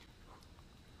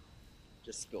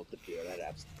 Just spilled the beer. That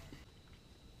abs.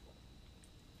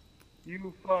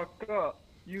 You fucked up.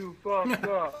 You fucked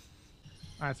up.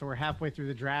 All right, so we're halfway through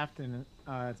the draft, and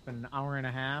it's been an hour and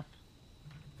a half.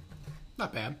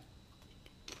 Not bad.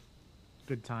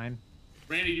 Good time.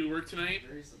 Randy, do you work tonight?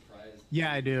 Very surprised.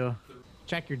 Yeah, I do.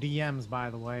 Check your DMs, by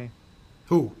the way.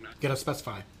 Who? Gotta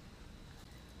specify.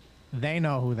 They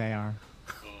know who they are.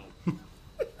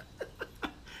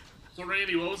 So,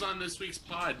 Randy, what was on this week's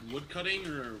pod? Wood cutting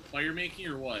or fire making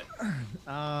or what?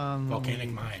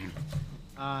 Volcanic mine.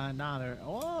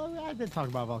 Well, I did talk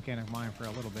about Volcanic Mine for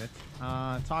a little bit.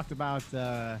 Talked about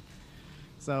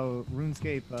so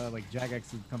RuneScape, like Jagex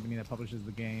is the company that publishes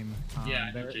the game.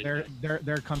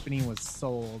 Their company was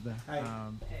sold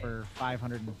for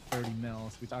 530 mil.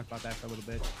 So we talked about that for a little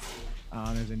bit.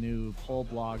 There's a new poll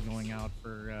blog going out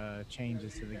for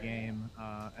changes to the game,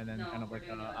 and then kind of like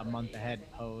a month ahead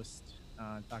post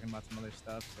talking about some other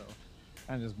stuff. So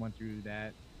kind of just went through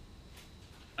that.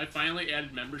 I finally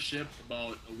added membership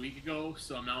about a week ago,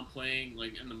 so I'm now playing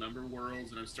like in the member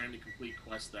worlds, and I'm starting to complete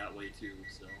quests that way too.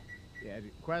 So yeah,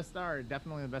 quests are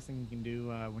definitely the best thing you can do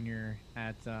when you're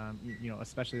at,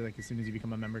 especially like as soon as you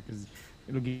become a member, because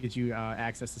it'll get you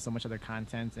access to so much other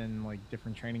content and like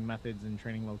different training methods and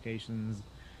training locations,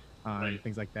 and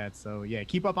things like that. So yeah,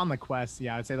 keep up on the quests.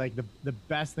 Yeah, I'd say like the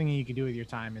best thing you can do with your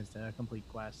time is to complete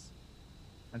quests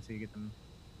until you get them.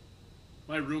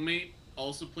 My roommate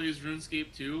also plays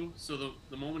RuneScape too. So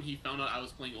the moment he found out I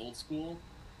was playing old school,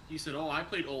 he said, "Oh, I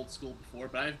played old school before,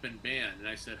 but I've been banned." And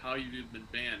I said, "How you been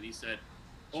banned?" And he said,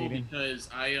 "Oh, Cheating? because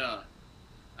I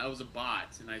was a bot."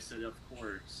 And I said, "Of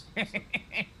course."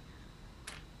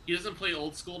 He doesn't play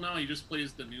old school now. He just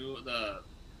plays the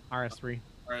RS3.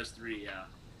 RS3, yeah.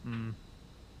 Mm.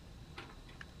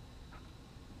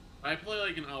 I play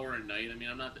like an hour a night. I mean,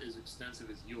 I'm not as extensive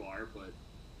as you are, but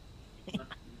I'm not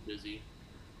too busy.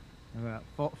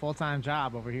 Full-time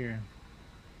job over here.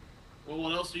 Well,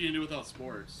 what else are you gonna do without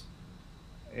sports?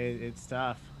 It's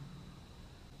tough.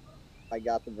 I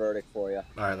got the verdict for you.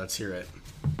 All right, let's hear it.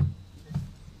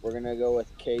 We're gonna go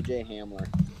with KJ Hamler.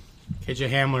 KJ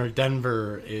Hamler,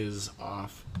 Denver is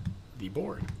off the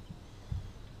board.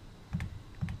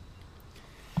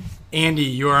 Andy,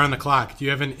 you are on the clock. Do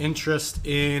you have an interest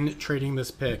in trading this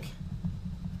pick?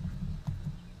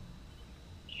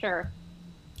 Sure.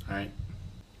 All right.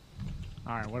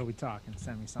 All right, what are we talking?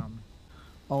 Send me something.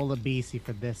 Ola BC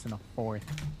for this and a fourth.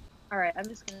 All right,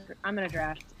 I'm gonna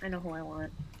draft. I know who I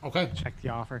want. Okay. Check the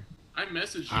offer. I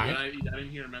messaged you, All right. and I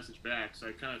didn't hear a message back, so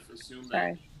I kind of assumed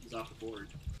Sorry. that he's off the board.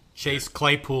 Chase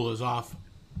Claypool is off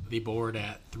the board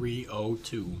at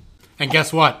 3:02. And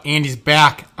guess what? Andy's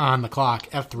back on the clock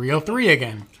at 3:03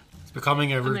 again. It's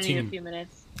becoming a I'm gonna need a routine. few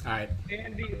minutes. All right.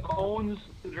 Andy owns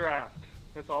the draft.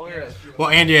 That's all there is. Well,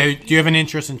 Andy, do you have an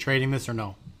interest in trading this or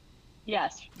no?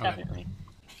 Yes, Okay. definitely.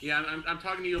 Yeah, I'm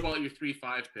talking to you about your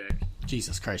 3-5 pick.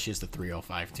 Jesus Christ, she has the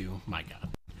 3:05 too. My God.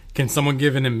 Can someone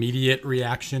give an immediate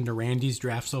reaction to Randy's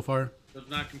draft so far? Does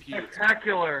not compute.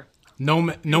 Spectacular. No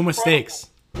mistakes.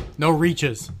 No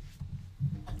reaches.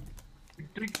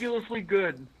 Ridiculously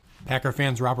good. Packer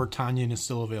fans, Robert Tanyan is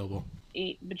still available.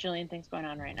 8 bajillion things going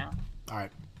on right now. All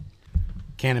right.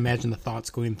 Can't imagine the thoughts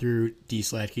going through D.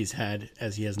 Sladkey's head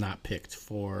as he has not picked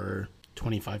for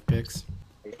 25 picks.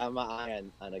 I'm my eye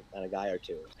on a guy or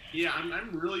two. Yeah,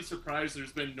 I'm really surprised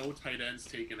there's been no tight ends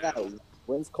taken out.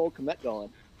 When's Cole Kmet going?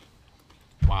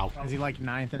 Wow. Is he like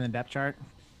 9th in the depth chart?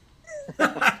 9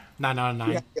 out of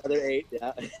 9. Yeah, the other 8,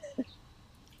 yeah.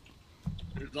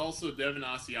 There's also Devin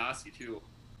Asiasi, too.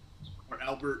 Or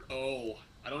Albert O.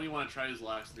 I don't even want to try his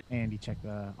last name. Andy, check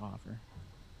the offer.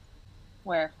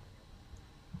 Where?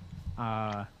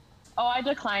 Oh, I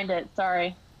declined it.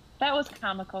 Sorry. That was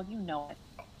comical. You know it.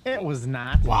 It was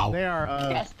not. Wow. They are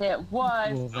Yes, it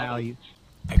was. equal value.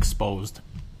 Exposed.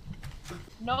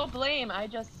 No blame.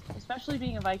 Especially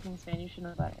being a Vikings fan, you should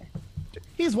know better.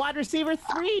 He's wide receiver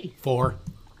 3. 4.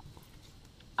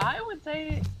 I would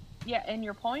say, yeah, and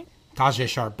your point? Tajay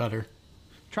Sharp better.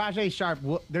 Tajay Sharp,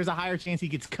 there's a higher chance he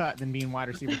gets cut than being wide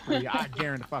receiver 3. I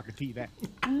guarantee that.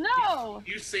 No!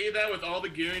 You say that with all the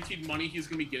guaranteed money he's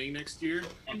going to be getting next year?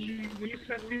 When you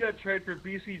sent me that trade for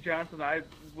BC Johnson, I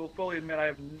will fully admit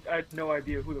I had no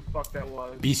idea who the fuck that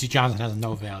was. BC Johnson has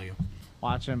no value.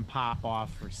 Watch him pop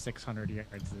off for 600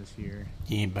 yards this year.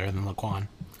 He ain't better than Laquan.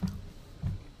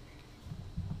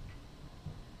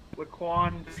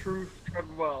 Laquan, Truth,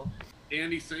 Treadwell.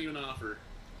 Andy sent you an offer.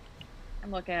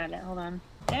 I'm looking at it. Hold on.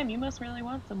 Damn, you must really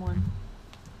want someone.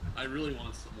 I really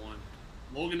want someone.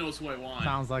 Logan knows who I want.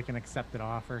 Sounds like an accepted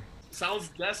offer. Sounds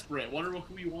desperate. Wonder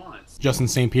who he wants. Justin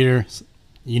St. Peter,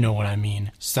 you know what I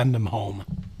mean. Send him home.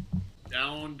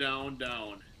 Down, down,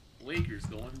 down. Lakers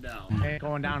going down. Hey,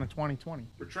 going down in 2020.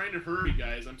 We're trying to hurry,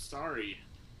 guys. I'm sorry.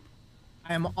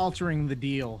 I am altering the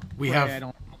deal. I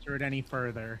don't alter it any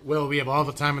further. Will, we have all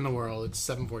the time in the world. It's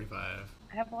 7:45.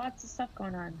 I have lots of stuff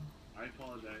going on. I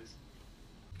apologize.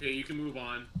 Okay, you can move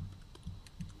on.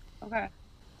 Okay.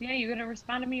 Yeah, you gonna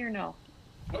respond to me or no?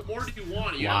 What more do you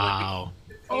want? You Wow. have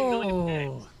like 15 million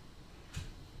Oh.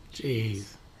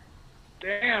 Jeez.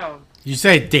 Damn. Did you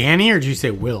say Danny or did you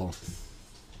say Will?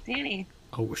 Danny.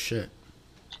 Oh, shit.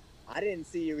 I didn't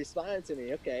see you responding to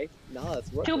me. Okay, no,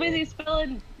 it's working. Too busy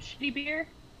spilling shitty beer?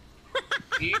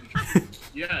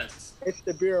 Yes. It's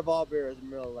the beer of all beers in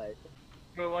Miller Lite.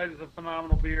 Miller Lite is a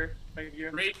phenomenal beer. Thank you.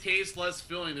 Great taste, less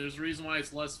filling. There's a reason why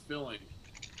it's less filling.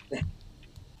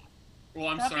 Well,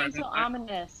 I'm Stop sorry. being so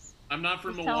ominous. I'm not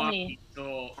from Just tell Milwaukee, me.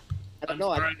 so I I'm don't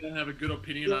know, sorry I don't have a good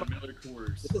opinion on Miller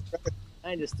Coors.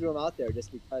 I just threw him out there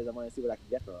just because I want to see what I can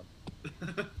get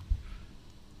from him.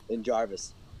 In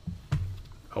Jarvis.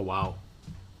 Oh, wow.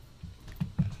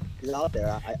 He's out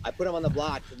there. I put him on the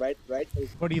block, right?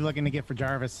 What are you looking to get for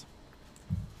Jarvis?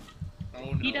 Oh,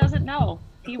 no. He doesn't know.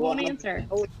 He won't answer.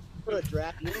 For a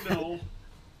draft. No.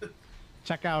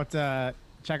 Check out the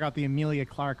Amelia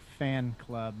Clark fan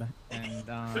club and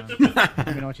let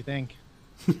me know what you think.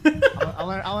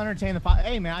 I'll entertain the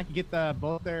Hey man, I can get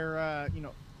both their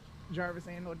Jarvis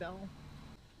and Odell.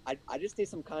 I just need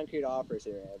some concrete offers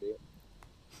here, Andy.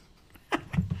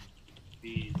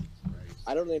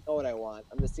 I don't really know what I want.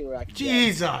 I'm just seeing where I can.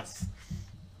 Jesus.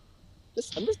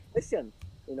 I'm just fishing.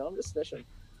 You know, I'm just fishing.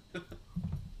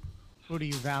 Who do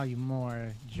you value more,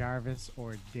 Jarvis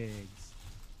or Diggs?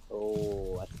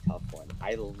 Oh, that's a tough one.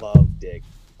 I love Dig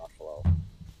Buffalo.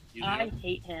 I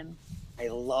hate him. I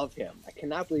love him. I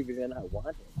cannot believe he's in. I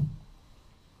want him.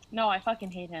 No, I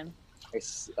fucking hate him.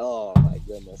 Oh my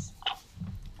goodness.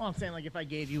 Well, I'm saying, like, if I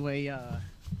gave you a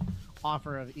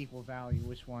offer of equal value,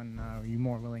 which one are you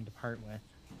more willing to part with?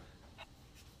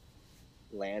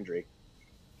 Landry.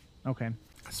 Okay.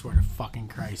 I swear to fucking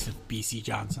Christ, if BC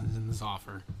Johnson's in this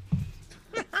offer.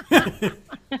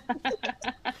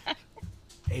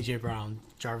 AJ Brown,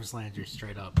 Jarvis Landry,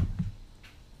 straight up.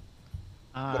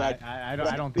 I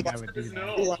don't think I would do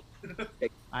that.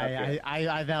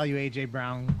 I value AJ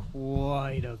Brown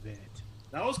quite a bit.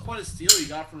 That was quite a steal you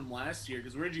got from him last year.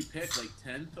 Because where did you pick? Like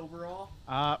 10th overall?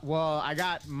 Well, I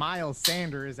got Miles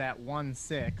Sanders at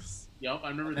 1.6. Yep, I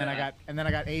remember Then that.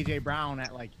 I got AJ Brown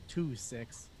at like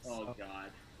 2.6. Oh So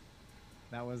God.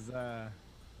 that was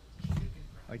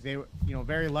like they were,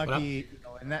 very lucky.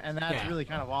 And that's really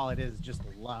kind of all it is, just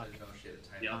luck.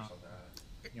 Yeah.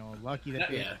 Lucky that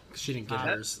she didn't get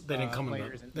hers. They didn't come in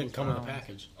the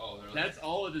package. That's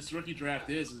all of this rookie draft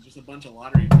is just a bunch of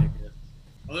lottery tickets.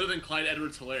 Other than Clyde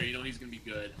Edwards-Helaire, he's going to be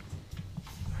good.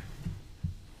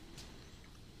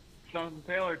 Jonathan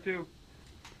Taylor too.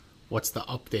 What's the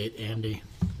update, Andy?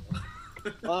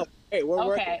 Hey, we're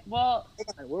working. Okay, well,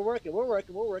 We're working.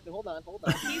 Hold on.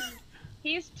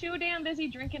 he's too damn busy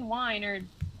drinking wine or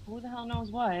who the hell knows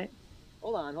what.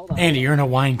 Hold on. Andy, you're in a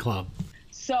wine club.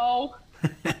 So.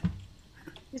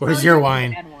 Where's your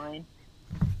wine? Bad wine?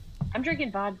 I'm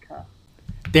drinking vodka.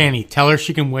 Danny, tell her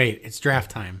she can wait. It's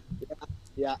draft time.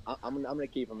 Yeah, I'm gonna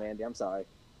keep him, Andy. I'm sorry.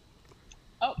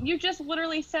 Oh, you just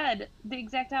literally said the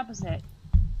exact opposite.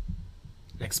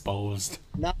 Exposed.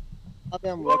 Now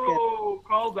I'm looking. Whoa,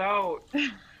 called out.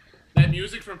 That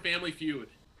music from Family Feud.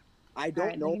 I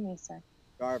don't know. Give me a sec.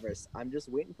 Jarvis, I'm just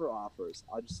waiting for offers.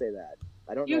 I'll just say that.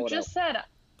 I don't know. You what just said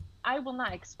I will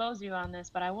not expose you on this,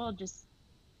 but I will just.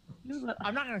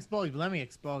 I'm not gonna expose you, but let me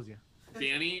expose you.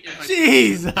 Danny, if I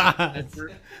Jesus! at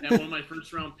one of my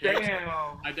first round picks, Damn.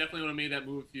 I definitely would have made that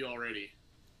move with you already.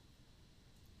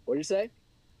 What did you say?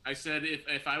 I said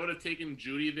if I would have taken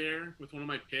Judy there with one of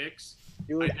my picks,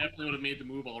 Dude, I definitely would have made the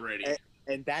move already.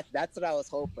 And that's what I was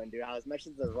hoping, dude. I was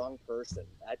mentioning the wrong person.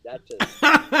 That just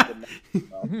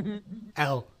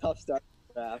L. tough start.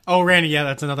 Oh, Randy, yeah,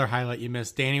 that's another highlight you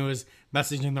missed. Danny was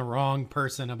messaging the wrong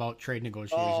person about trade Oh,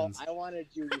 negotiations. I wanted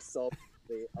Judy so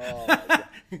badly. Oh, my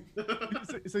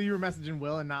God. So you were messaging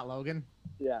Will and not Logan?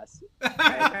 Yes.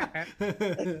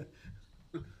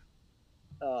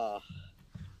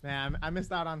 Man, I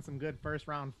missed out on some good first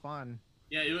round fun.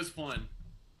 Yeah, it was fun.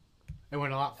 It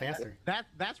went a lot faster.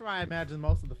 That's where I imagine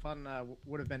most of the fun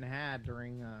would have been had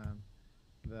during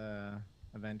the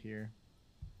event here.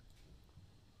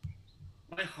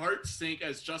 My heart sank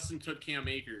as Justin took Cam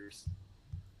Akers.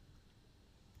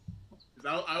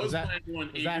 I was planning on going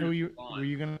Akers. Is that who you Vaughn.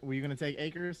 were you gonna take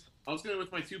Akers? I was going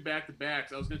with my two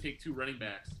back-to-backs. I was going to take two running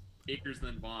backs, Akers and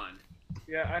then Vaughn.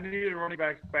 Yeah, I needed running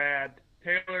backs bad.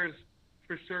 Taylor's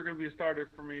for sure going to be a starter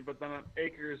for me, but then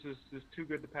Akers is too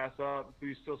good to pass up if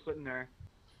he's still sitting there.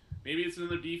 Maybe it's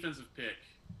another defensive pick.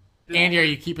 Andy, are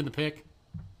you keeping the pick?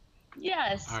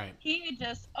 Yes. All right. He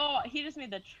just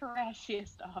made the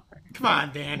trashiest offer. Come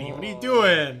on, Danny. What are you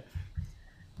doing?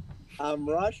 I'm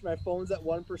rushed. My phone's at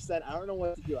 1%. I don't know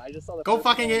what to do. I just saw the. Go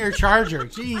fucking get your charger.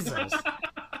 Jesus.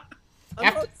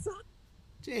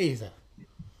 Jesus.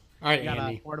 All right, You got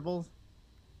Andy. portables?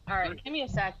 All right, give me a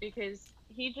sec because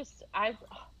Andy,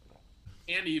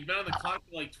 you've been on the clock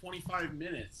for like 25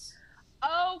 minutes.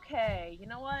 Okay, you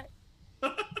know what?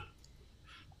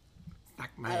 I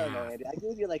don't know, Andy. I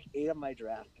gave you like 8 of my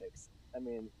draft picks. I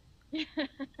mean,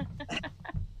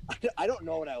 I don't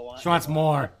know what I want. She wants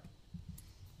more.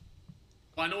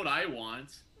 Well, I know what I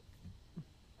want.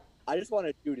 I just want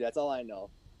a Judy. That's all I know.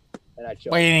 And I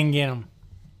choked. Why you didn't get him?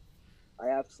 I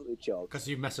absolutely choked. Because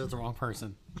you messed with the wrong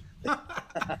person.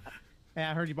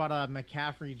 Yeah, I heard you bought a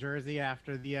McCaffrey jersey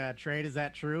after the trade. Is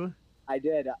that true? I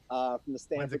did. From the When's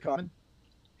Stanford it coming?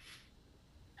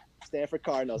 Stanford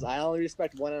Cardinals. I only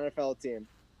respect one NFL team,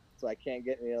 so I can't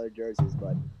get any other jerseys.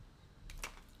 But,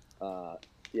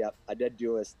 yeah, I did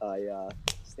do a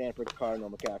Stanford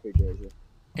Cardinal McCaffrey jersey.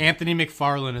 Anthony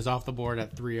McFarland is off the board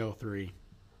at 303.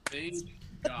 Thank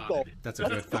God. That's a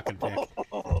good fucking pick.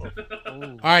 All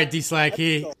right, D-Slag,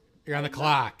 you're on the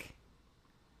clock.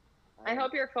 I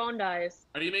hope your phone dies.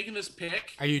 Are you making this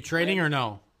pick? Are you trading or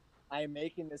no? I am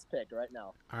making this pick right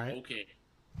now. All right. Okay.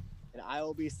 and I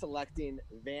will be selecting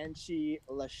Vanchi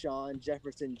LaShawn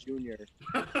Jefferson Jr.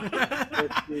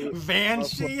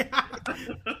 Vanchi?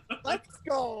 Let's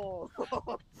go!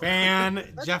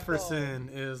 Van Jefferson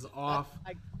is off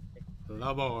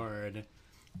the board.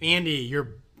 Andy,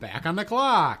 you're back on the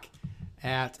clock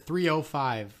at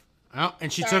 3:05. Oh,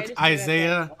 and she Sorry, took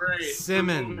Isaiah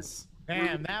Simmons.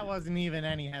 Damn, that wasn't even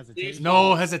any hesitation.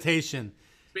 No hesitation.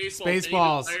 Spaceballs.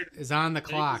 Spaceballs is on the Any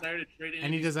clock. desire to trade in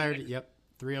Any any desire to, yep,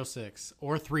 306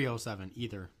 or 307,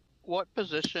 either. What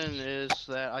position is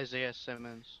that Isaiah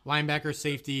Simmons? Linebacker,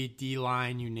 safety, D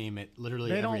line, you name it.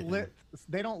 Literally They everything.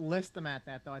 they don't list him at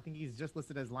that though. I think he's just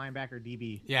listed as linebacker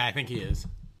DB. Yeah, I think he is.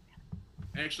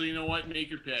 Actually, you know what? Make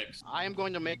your picks. I am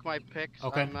going to make my picks.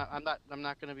 Okay. I'm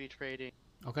not going to be trading.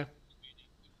 Okay.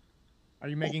 Are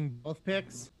you making both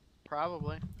picks?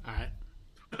 Probably. All right.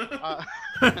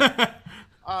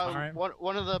 Alright.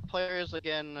 One of the players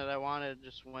again that I wanted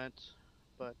just went,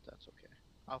 but that's okay.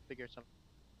 I'll figure something.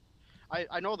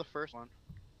 I know the first one.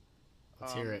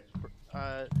 Let's hear it.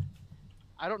 I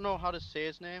don't know how to say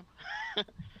his name.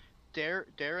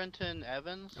 Darrington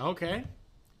Evans. Okay.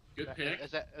 Good pick.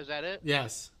 Is that it?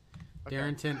 Yes. Okay.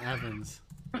 Darrington Evans.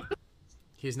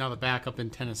 He's now the backup in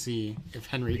Tennessee. If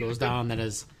Henry goes down, that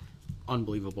is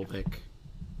unbelievable pick.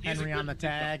 Henry on the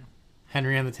tag.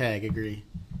 Henry on the tag, agree.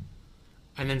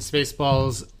 And then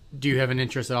Spaceballs, do you have an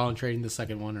interest at all in trading the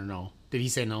second one or no? Did he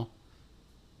say no?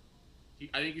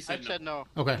 I think he said I said no.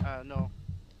 Okay. No.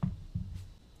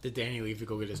 Did Danny leave to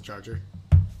go get his charger?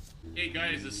 Hey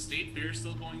guys, is State Fair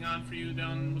still going on for you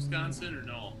down in Wisconsin or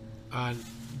no?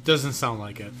 Doesn't sound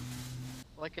like it.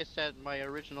 Like I said, my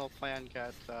original plan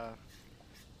got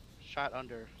shot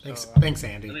under. Thanks, So, thanks,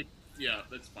 Andy. I think, yeah,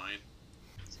 that's fine.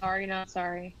 Sorry, not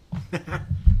sorry.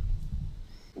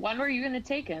 When were you gonna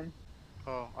take him?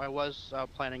 Oh, I was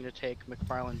planning to take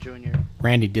McFarland Jr.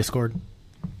 Randy, Discord.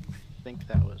 I think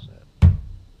that was it.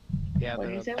 Yeah, What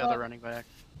did you say, the Will? other running back.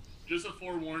 Just a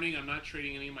forewarning, I'm not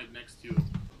trading any of my next two.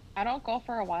 I don't go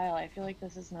for a while. I feel like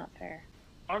this is not fair.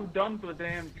 I'm done for the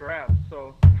damn draft,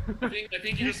 so. I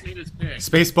think you just need his pick.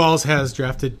 Spaceballs has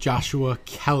drafted Joshua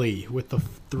Kelly with the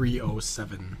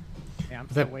 307. Yeah, I'm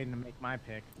still waiting to make my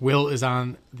pick. Will is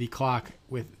on the clock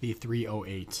with the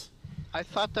 308. I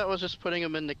thought that was just putting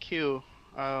him in the queue.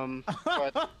 But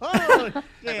Oh, I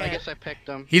guess I picked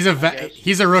him. He's I a guess.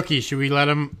 he's a rookie. Should we let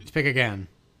him pick again?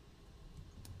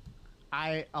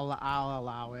 I'll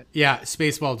allow it. Yeah,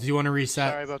 Spaceball. Do you want to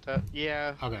reset? Sorry about that.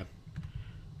 Yeah. Okay.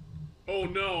 Oh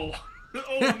no!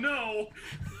 Oh no!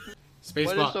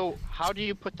 Spaceball. How do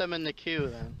you put them in the queue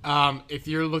then? If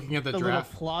you're looking at the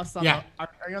draft, little plus on yeah, the,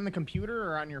 are you on the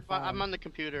computer or on your phone? I'm on the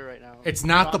computer right now. it's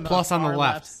not the On plus on the far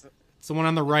left. It's the one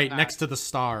on the right not. next to the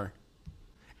star.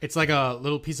 It's like a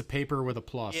little piece of paper with a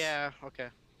plus. Yeah. Okay.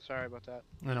 Sorry about that.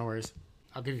 No worries.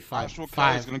 I'll give you five. Joshua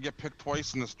Kelly's Five. gonna get picked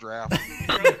twice in this draft.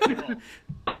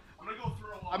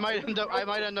 I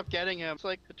might end up getting him. It's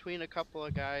like between a couple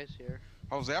of guys here.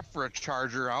 How's that for a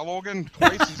charger, huh, Logan?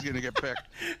 Twice he's gonna get picked.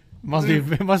 Must be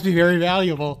very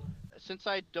valuable. Since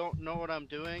I don't know what I'm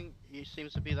doing, he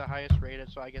seems to be the highest rated,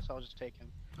 so I guess I'll just take him.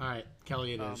 All right,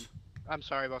 Kelly, it is. I'm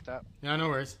sorry about that. Yeah, no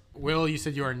worries. Will, you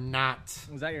said you are not.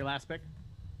 Was that your last pick?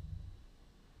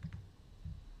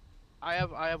 I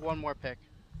have one more pick.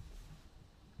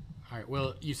 All right,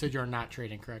 Will, you said you're not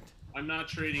trading, correct? I'm not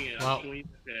trading it. Well, I'm doing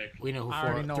the pick. We know who I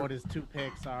already know what his two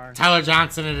picks are. Tyler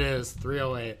Johnson it is,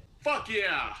 308. Fuck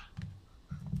yeah!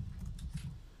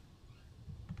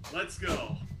 Let's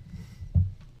go.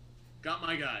 Got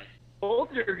my guy.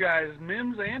 Both your guys,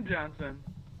 Mims and Johnson.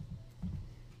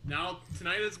 Now,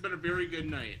 tonight has been a very good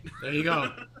night. There you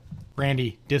go.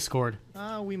 Randy, Discord.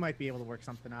 We might be able to work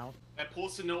something out. That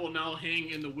Post-it note will now hang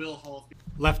in the Will Hall.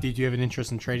 Lefty, do you have an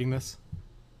interest in trading this?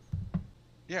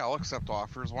 Yeah, I'll accept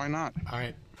offers. Why not? All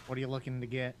right. What are you looking to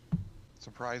get?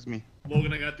 Surprise me.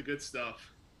 Logan, I got the good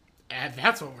stuff. And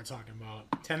that's what we're talking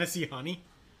about. Tennessee honey?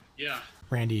 Yeah.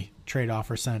 Randy, trade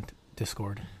offer sent.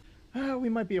 Discord. We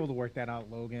might be able to work that out,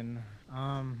 Logan.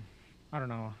 I don't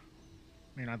know.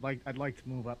 I mean, I'd like to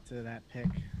move up to that pick.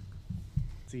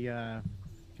 See,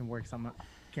 can work some.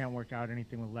 Can't work out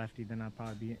anything with Lefty, then I'd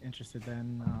probably be interested.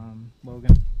 Then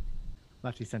Logan.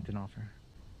 Lefty sent an offer.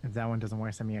 If that one doesn't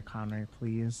work, send me a counter,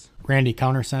 please. Randy,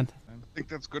 counter sent. I think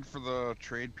that's good for the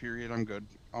trade period. I'm good.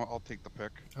 I'll take the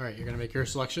pick. All right, you're going to make your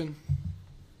selection?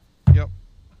 Yep.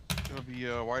 It'll be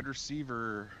a wide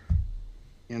receiver,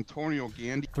 Antonio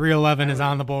Gandy. 311 is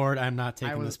on the board. I'm not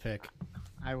taking this pick.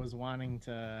 I was wanting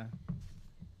to.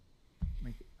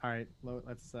 All right,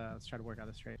 let's try to work out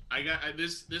this trade. I got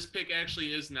this pick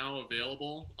actually is now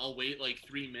available. I'll wait like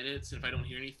 3 minutes, and if I don't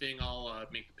hear anything, I'll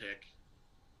make the pick.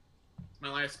 my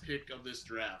last pick of this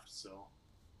draft. So,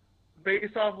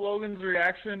 based off Logan's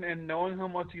reaction and knowing how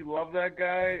much you love that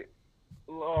guy,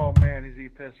 oh man, is he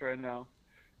pissed right now?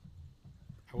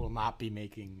 I will not be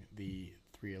making the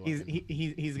 311.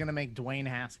 He's gonna make Dwayne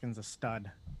Haskins a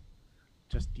stud.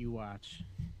 Just you watch.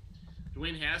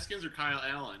 Dwayne Haskins or Kyle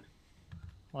Allen?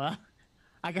 Well,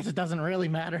 I guess it doesn't really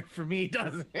matter for me,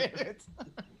 does it?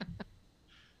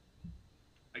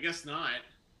 I guess not.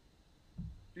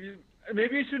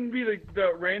 Maybe it shouldn't be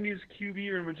the Randy's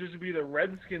QB room. It should be the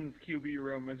Redskins QB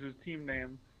room as his team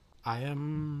name. I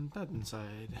am dead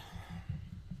inside.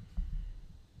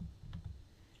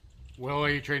 Will, are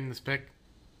you trading this pick?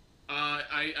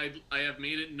 I have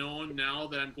made it known now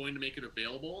that I'm going to make it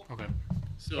available. Okay.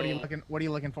 So What are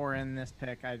you looking for in this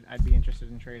pick? I'd be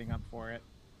interested in trading up for it.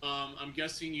 I'm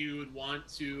guessing you would want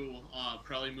to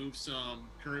probably move some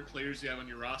current players you have on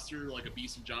your roster, like a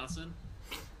B.C. Johnson.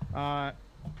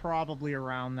 Probably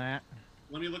around that.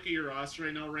 Let me look at your roster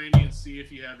right now, Randy, and see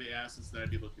if you have the assets that I'd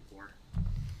be looking for.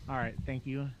 All right, thank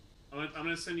you. I'm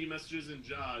gonna send you messages in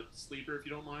Sleeper if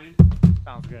you don't mind.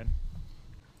 Sounds good.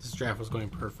 This draft was going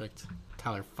perfect.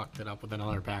 Tyler fucked it up with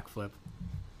another backflip.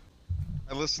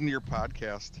 I listened to your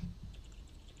podcast.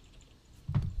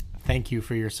 Thank you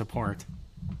for your support.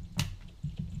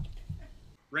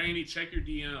 Randy, check your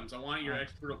DMs. I want your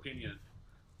expert opinion.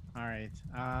 All right.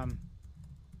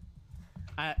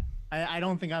 I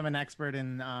don't think I'm an expert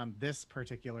in this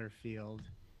particular field.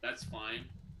 That's fine.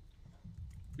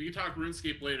 We can talk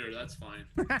RuneScape later. That's fine.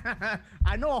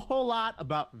 I know a whole lot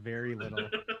about very little.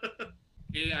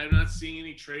 Okay, I'm not seeing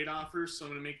any trade offers, so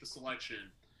I'm going to make the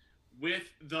selection. With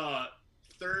the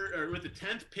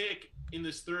 10th pick in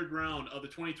this third round of the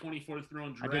 2024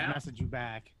 Throne Draft. I did message you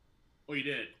back. Oh, you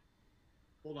did.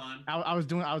 Hold on. I was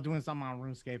doing something on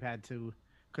RuneScape.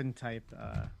 Couldn't type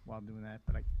while doing that,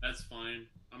 but That's fine.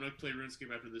 I'm going to play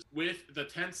RuneScape after this. With the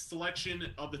 10th selection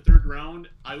of the third round,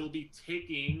 I will be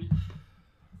taking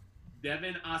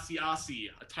Devin Asiasi,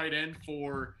 a tight end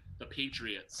for the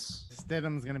Patriots.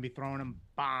 Stidham's going to be throwing him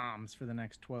bombs for the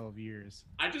next 12 years.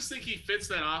 I just think he fits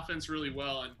that offense really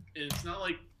well, and it's not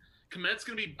like Komet's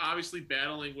going to be obviously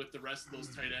battling with the rest of those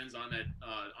tight ends on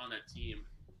that team.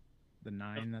 The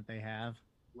 9 that they have.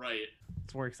 Right.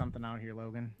 Let's work something out here,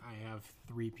 Logan. I have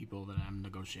 3 people that I'm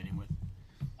negotiating with.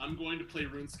 I'm going to play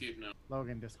RuneScape now.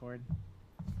 Logan, Discord.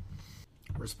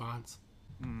 Response.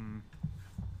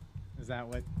 Is that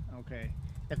what? Okay.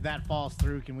 If that falls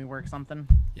through, can we work something?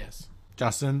 Yes.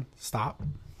 Justin, stop.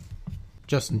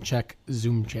 Justin, check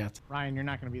Zoom chat. Ryan, you're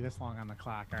not going to be this long on the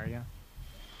clock, are you?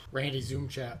 Randy, Zoom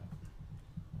chat.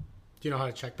 Do you know how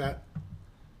to check that?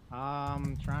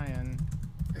 Trying.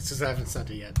 It's just I haven't sent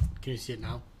it yet. Can you see it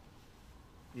now?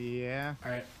 Yeah.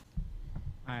 All right.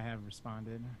 I have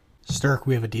responded. Sturk,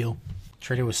 we have a deal.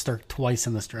 Traded with Sturk twice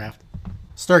in this draft.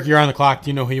 Sturk, you're on the clock. Do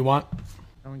you know who you want?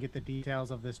 Don't get the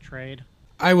details of this trade.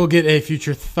 I will get a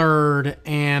future third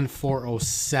and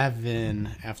 407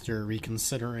 after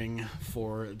reconsidering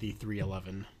for the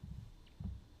 311.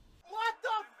 What the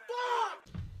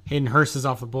fuck? Hayden Hurst is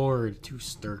off the board to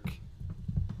Sturk.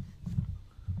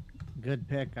 Good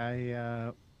pick.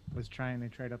 I was trying to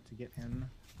trade up to get him.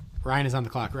 Ryan is on the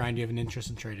clock. Ryan, do you have an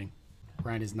interest in trading?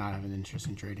 Ryan does not have an interest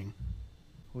in trading.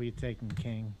 Who are you taking,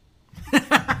 King?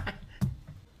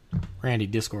 Randy,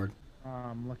 Discord.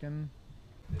 I'm looking.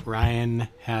 Ryan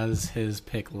has his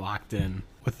pick locked in.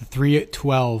 With the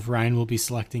 3-12, Ryan will be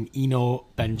selecting Eno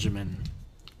Benjamin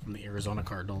from the Arizona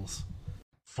Cardinals.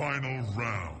 Final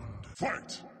round.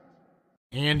 Fight!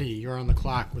 Andy, you're on the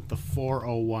clock with the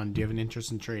 401. Do you have an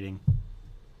interest in trading?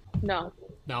 No.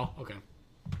 No? Okay.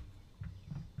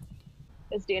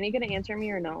 Is Danny going to answer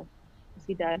me or no? Is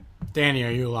he dead? Danny,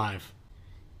 are you alive?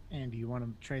 And do you want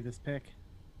to trade this pick?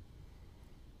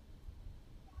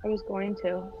 I was going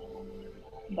to,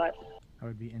 but I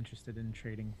would be interested in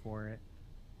trading for it.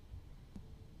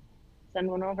 send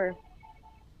one over.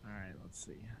 All right, let's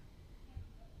see.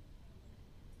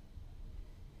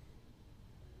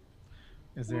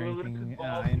 Is there anything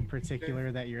in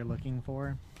particular that you're looking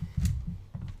for?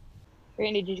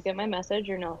 Randy, did you get my message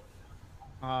or no?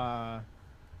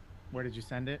 Where did you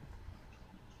send it?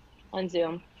 On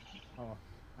Zoom. Oh,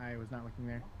 I was not looking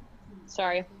there.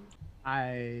 Sorry.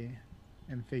 I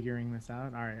am figuring this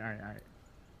out. All right.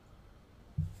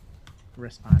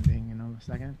 Responding in a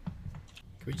second.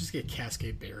 Can we just get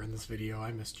Cascade Bear in this video?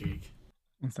 I miss Jake.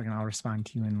 1 second, I'll respond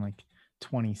to you in like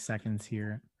 20 seconds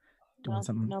here. Doing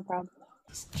something. No problem.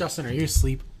 Justin, are you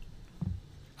asleep?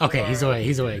 Okay, he's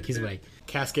awake.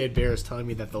 Cascade Bear is telling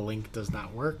me that the link does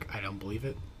not work. I don't believe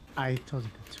it. I told you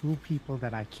the 2 people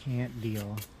that I can't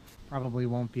deal. probably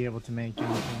won't be able to make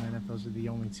anything then if those are the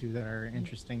only two that are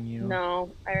interesting you.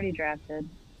 No, I already drafted.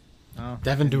 Oh,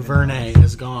 Devin Duvernay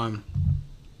is gone.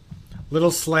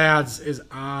 Little Slads is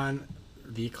on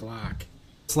the clock.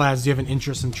 Slads, do you have an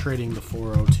interest in trading the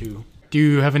 402? Do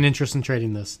you have an interest in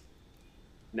trading this?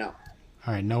 No.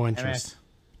 All right, no interest.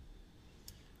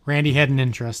 Randy had an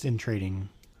interest in trading.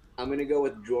 I'm gonna go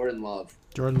with Jordan Love.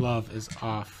 Jordan Love is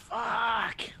off.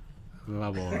 Fuck.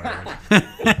 The board.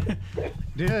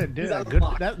 Dude, He's on the good.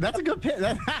 clock. That's a good pick.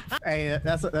 Hey,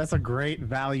 that's a great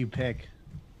value pick.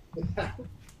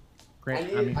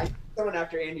 Great. I need someone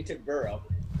after Andy took Burrow.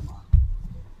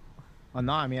 Well,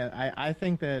 no, I mean, I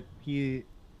think that he.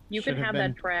 You should can have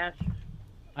been, that trash.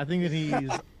 I think that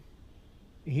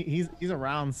he's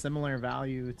around similar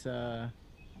value to,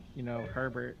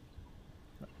 Herbert.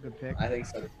 Good pick. I think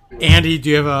so. Andy,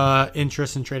 do you have an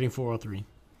interest in trading 403?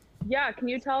 Yeah, can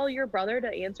you tell your brother to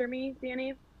answer me,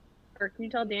 Danny? Or can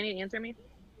you tell Danny to answer me?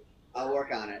 I'll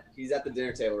work on it. He's at the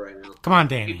dinner table right now. Come on,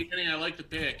 Danny. Danny, I like the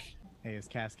pick. Hey, is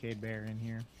Cascade Bear in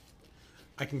here?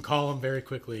 I can call him very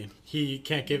quickly. He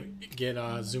can't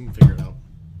get Zoom figured out.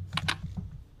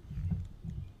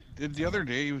 Did the other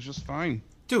day, he was just fine.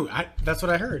 Dude, that's what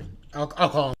I heard. I'll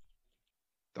call him.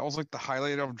 That was like the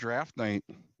highlight of draft night.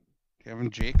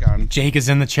 Having Jake on. Jake is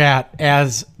in the chat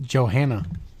as Johanna.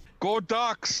 Go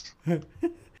Ducks!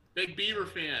 Big Beaver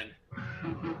fan.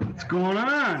 What's going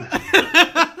on?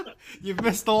 You've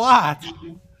missed a lot.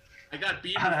 I got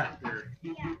Beaver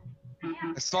fever.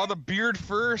 I saw the beard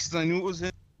first, and I knew it was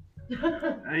him.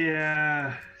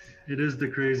 Yeah, it is the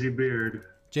crazy beard.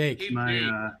 Jake.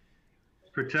 My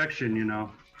protection,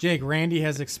 Jake, Randy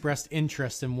has expressed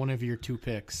interest in one of your two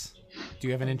picks. Do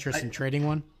you have an interest in trading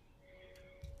one?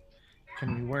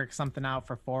 Can we work something out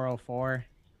for 404?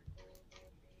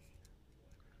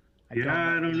 I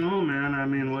don't know, man. I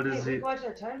mean, what is We it? watched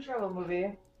a time travel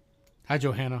movie. Hi,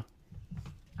 Johanna.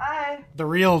 Hi. The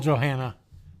real Johanna.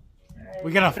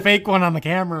 We got a fake one on the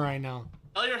camera right now.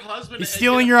 Tell your husband. He's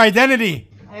stealing your identity.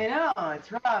 I know,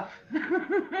 it's rough.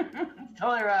 It's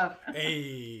totally rough.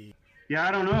 Hey. Yeah,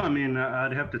 I don't know. I mean,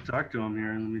 I'd have to talk to him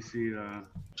here. Let me see.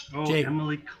 Jake.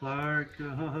 Emily Clark.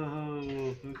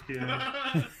 Oh, okay.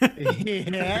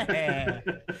 Yeah.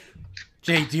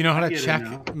 Jake, do you know how I to get it check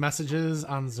now. messages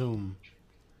on Zoom?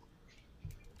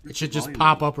 It should just volume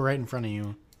pop up right in front of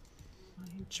you.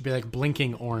 It should be like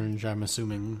blinking orange, I'm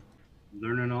assuming.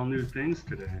 Learning all new things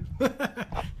today.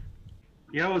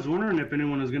 Yeah, I was wondering if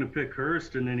anyone was going to pick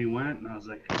Hurst, and then he went, and I was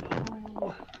like,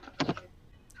 oh.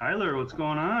 Tyler, what's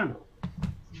going on?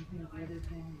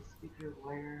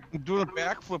 I'm doing a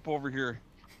backflip over here.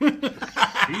 See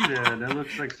that? That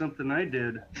looks like something I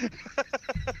did.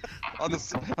 on the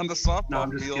softball No,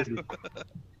 I'm just field. kidding.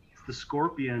 It's the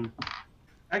Scorpion.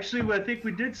 Actually, I think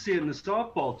we did see it in the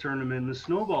softball tournament, the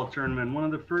snowball tournament. One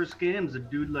of the first games, the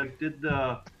dude did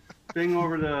the thing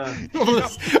over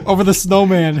the over the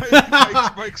snowman.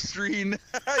 Mike Streen.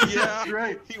 Yeah, That's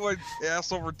right. He went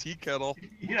ass over tea kettle.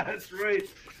 Yeah, that's right.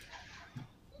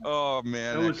 Oh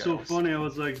man, That was so funny. I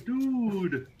was like,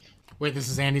 dude. Wait, this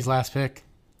is Andy's last pick.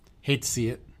 Hate to see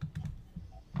it.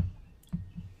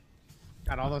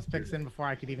 Got all those picks in before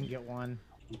I could even get one.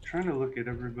 I'm trying to look at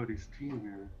everybody's team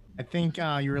here. I think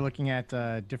you were looking at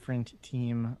a different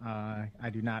team. I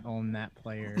do not own that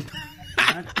player.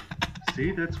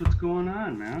 See, that's what's going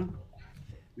on, man.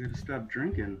 You gotta stop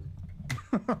drinking.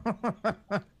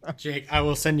 Jake, I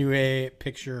will send you a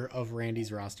picture of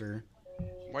Randy's roster.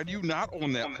 Why do you not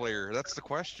own that player? That's the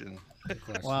question.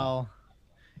 Well,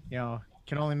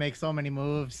 can only make so many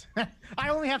moves. I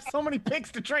only have so many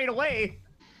picks to trade away.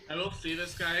 I will see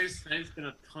this, guys. It's been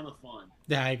a ton of fun.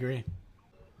 Yeah, I agree.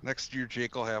 Next year,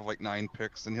 Jake will have like 9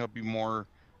 picks, and he'll be more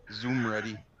Zoom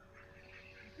ready.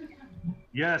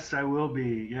 Yes, I will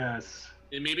be. Yes.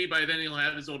 And maybe by then he'll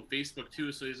have his own Facebook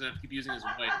too, so he doesn't have to keep using his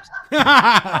wife's.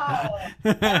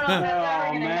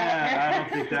 Oh man, I don't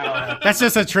think that'll happen. That's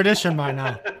just a tradition by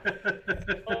now.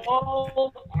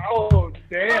 Oh,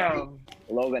 damn.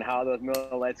 Logan, how are those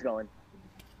Miller Lights going?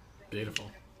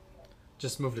 Beautiful.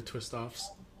 Just moved to twist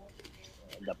offs.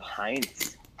 The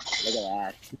pints. Look at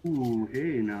that. Ooh,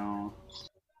 hey now.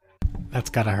 That's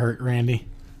gotta hurt, Randy.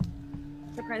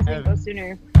 Surprised we didn't go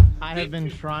sooner. I have been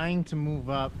trying to move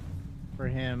up for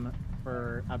him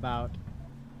for about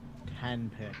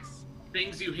 10 picks.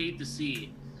 Things you hate to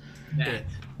see. That.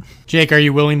 Jake, are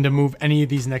you willing to move any of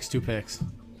these next two picks?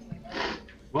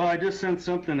 Well, I just sent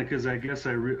something because I guess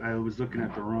I was looking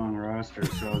at the wrong roster,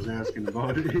 so I was asking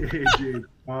about AJ.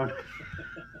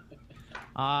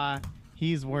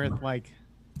 He's worth like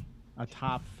a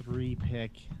top 3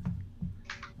 pick.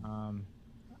 I'm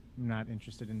not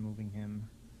interested in moving him.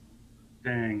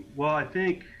 Dang. Well, I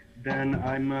think then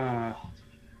I'm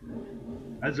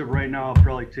as of right now, I'll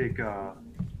probably take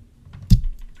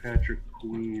Patrick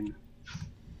Queen.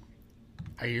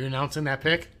 Are you announcing that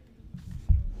pick?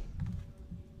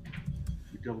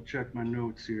 Double check my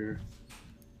notes here.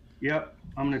 Yep,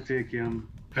 I'm gonna take him.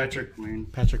 Patrick Queen.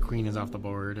 Patrick Queen is off the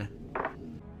board.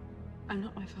 I'm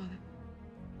not my father.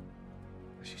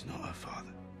 She's not her father.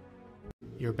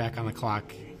 You're back on the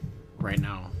clock right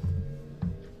now.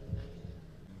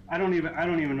 I don't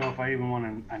even know if I even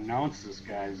want to announce this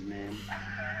guy's name.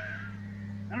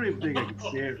 I don't even think I can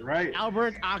say it right.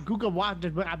 Albert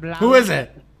Aguga. Who is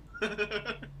it?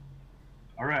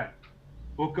 All right.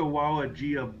 Okawawa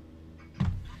Gia.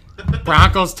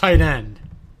 Broncos tight end.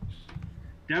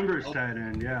 Denver's tight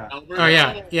end, yeah. Oh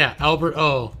yeah, Albert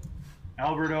O.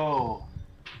 Albert O.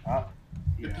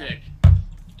 Good pick.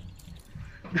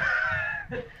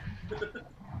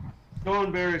 So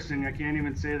embarrassing. I can't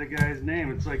even say the guy's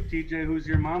name. It's like TJ, who's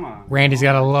your mama? Randy's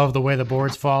gotta love the way the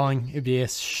board's falling. It'd be a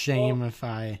shame if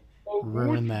I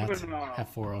ruined that at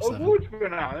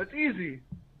 407. That's easy.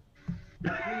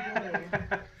 I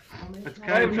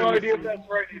have no idea if that's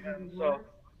right even. So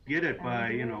get it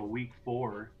by week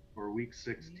 4 or week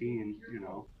 16.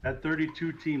 That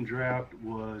 32 team draft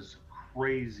was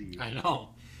crazy. I know.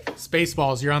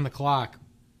 Spaceballs, you're on the clock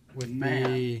with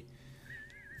the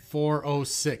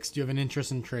 406. Do you have an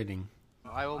interest in trading?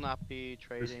 I will not be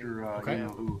trading. Mr. Okay. You know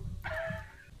who.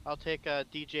 I'll take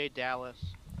DJ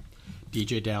Dallas.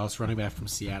 DJ Dallas, running back from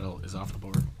Seattle, is off the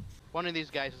board. One of these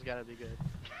guys has got to be good.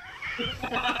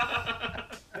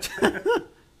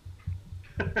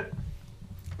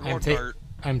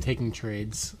 I'm taking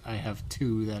trades. I have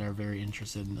 2 that are very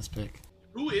interested in this pick.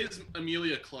 Who is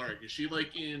Amelia Clark? Is she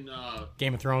like in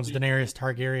Game of Thrones, Daenerys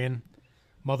Targaryen,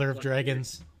 Mother of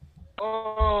Dragons.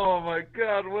 Oh my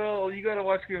God! Will, you gotta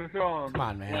watch Game of Thrones. Come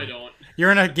on, man. No, I don't.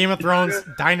 You're in a Game of Thrones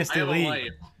Dynasty I have a league.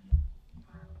 life.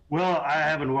 Well, I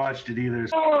haven't watched it either.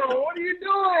 Oh, what are you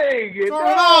doing? What's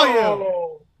wrong with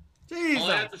you? Jesus.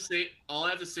 All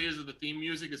I have to say is that the theme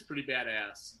music is pretty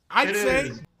badass. I'd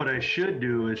say what I should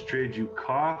do is trade you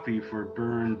coffee for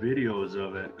burned videos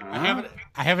of it. I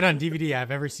have it on DVD. I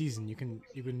have every season. You can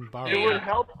borrow It would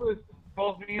help if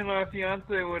both me and my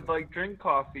fiance would drink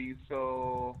coffee.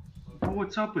 So. Well,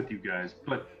 what's up with you guys?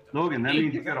 But Logan, that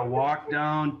means you gotta walk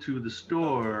down to the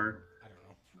store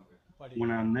when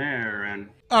I'm there and.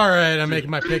 All right, I'm making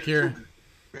my pick here.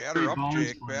 Batter up,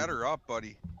 Jake. Batter up,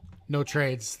 buddy. No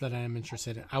trades that I am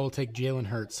interested in. I will take Jalen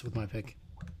Hurts with my pick.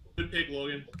 Good pick,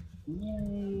 Logan.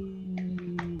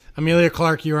 Amelia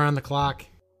Clark, you are on the clock.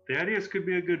 Thaddeus could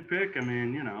be a good pick. I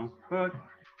mean, but.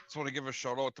 Just want to give a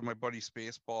shout out to my buddy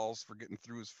Spaceballs for getting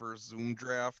through his first Zoom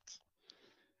draft.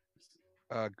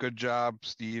 Good job,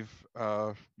 Steve.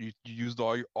 You used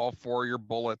all 4 of your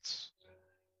bullets.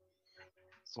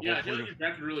 So yeah, I feel like you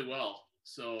drafted really well.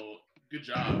 So good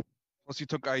job. Plus, you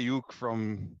took Ayuk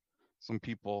from some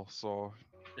people, so.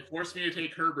 It forced me to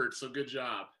take Herbert, so good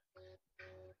job.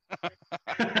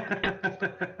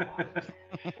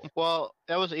 Well,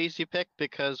 that was an easy pick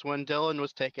because when Dylan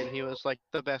was taken, he was like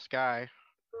the best guy.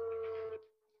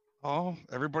 Oh,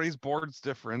 everybody's board's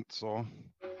different, so.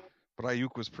 But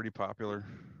Ayuk was pretty popular.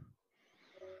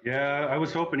 Yeah, I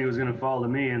was hoping he was going to fall to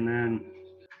me, and then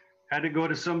had to go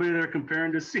to somebody they're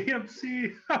comparing to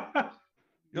CMC.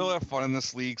 You'll have fun in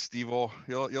this league, Steve-O.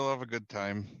 You'll have a good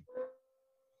time.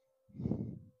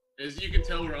 As you can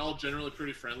tell, we're all generally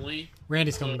pretty friendly.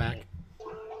 Randy's coming back.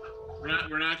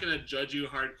 We're not gonna judge you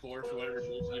hardcore for whatever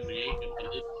moves you make.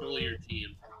 It's totally your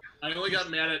team. I only got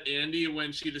mad at Andy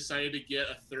when she decided to get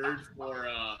a third for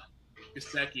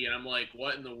Gesicki, and I'm like,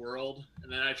 what in the world?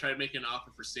 And then I tried making an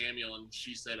offer for Samuel, and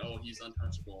she said, oh, he's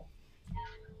untouchable.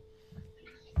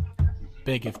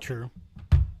 Big if true.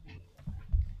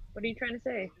 What are you trying to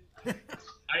say?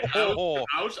 I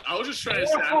was just trying to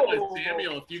satisfy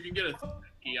Samuel. If you can get a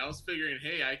Gesicki, I was figuring,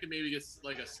 hey, I could maybe get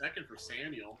like a second for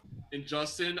Samuel. And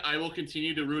Justin, I will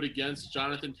continue to root against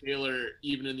Jonathan Taylor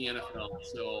even in the NFL.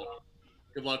 So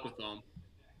good luck with them.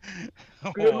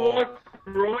 Good luck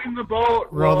rowing the boat.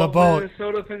 Row the boat.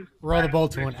 Minnesota Row the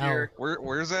boat to an L.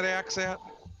 Where's that axe at?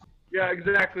 Yeah,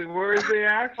 exactly. Where is the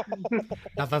axe?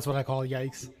 That's what I call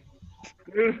yikes.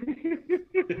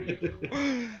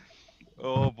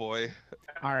 Oh boy.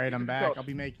 All right, I'm back. I'll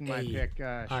be making my pick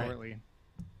shortly.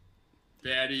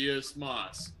 Thaddeus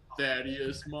Moss.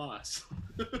 Thaddeus Moss.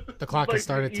 The clock has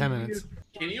started 10 minutes.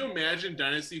 Can you imagine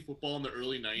Dynasty football in the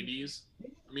early 90s?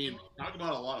 I mean, talk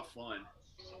about a lot of fun.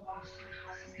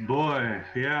 Boy,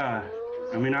 yeah.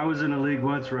 I mean, I was in a league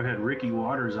once where I had Ricky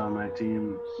Waters on my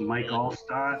team, Mike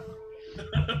Allstott.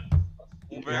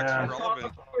 Fullbacks are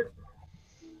relevant.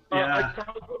 I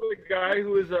talked with a guy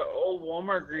who is an old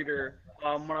Walmart greeter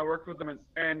when I worked with him,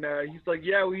 and he's like,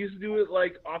 yeah, we used to do it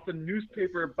like off the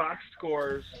newspaper box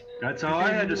scores. That's how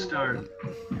I had to start.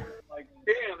 Like,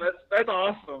 damn, that's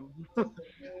awesome.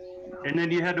 And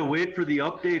then you had to wait for the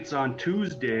updates on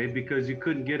Tuesday because you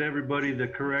couldn't get everybody the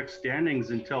correct standings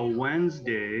until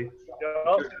Wednesday.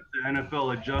 Yep. The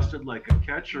NFL adjusted like a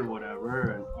catch or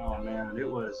whatever, and oh man, it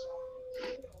was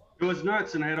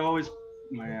nuts. And I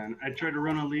tried to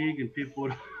run a league, and people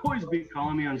would always be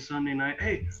calling me on Sunday night,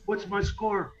 hey, what's my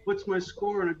score? What's my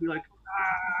score? And I'd be like,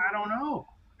 I don't know.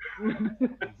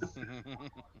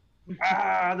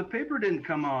 The paper didn't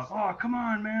come out. Oh, come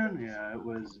on, man. Yeah, it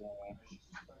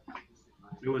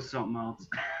was something else.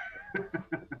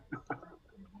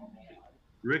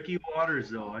 Ricky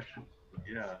Waters, though,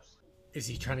 yeah. Is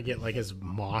he trying to get like his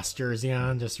Moss jersey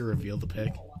on just to reveal the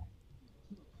pick?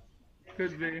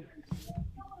 Could be.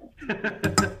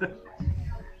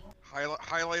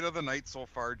 Highlight of the night so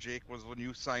far, Jake, was when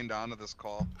you signed on to this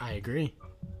call. I agree.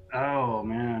 Oh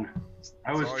man,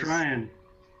 I was trying.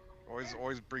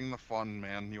 Always bring the fun,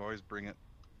 man. You always bring it.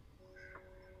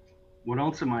 What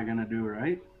else am I gonna do,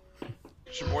 right?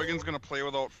 Sheboygan's gonna play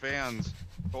without fans.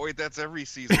 Oh wait, that's every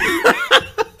season.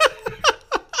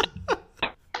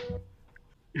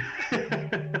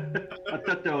 I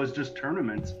thought that was just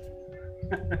tournaments.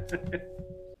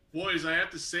 Boys, I have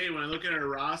to say, when I look at our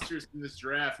rosters in this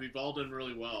draft, we've all done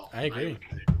really well. I agree.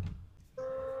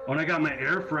 When I got my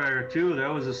air fryer too, that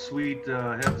was a sweet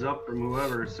heads up from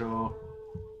whoever. So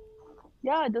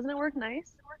Yeah, doesn't it work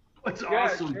nice? it's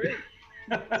awesome.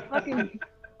 It's fucking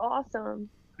awesome.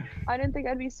 I didn't think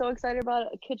I'd be so excited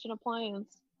about a kitchen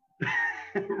appliance.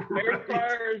 Air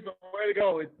fryer is the way to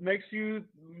go. It makes you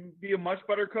be a much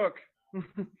better cook.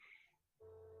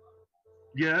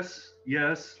 Yes.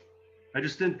 I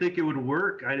just didn't think it would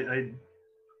work. I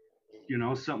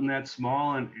something that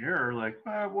small and air, like,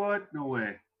 what? No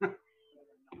way.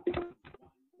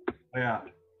 Yeah.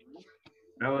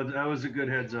 That was a good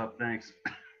heads up. Thanks.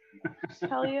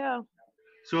 Hell yeah.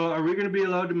 So are we going to be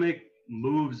allowed to make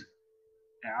moves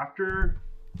after?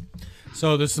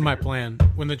 So this is my plan.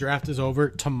 When the draft is over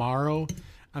tomorrow,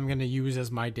 I'm going to use as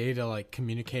my day to like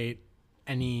communicate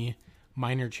any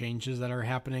minor changes that are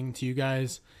happening to you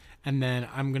guys. And then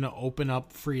I'm going to open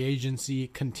up free agency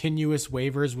continuous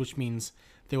waivers, which means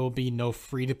there will be no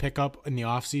free to pick up in the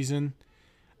off season.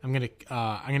 I'm going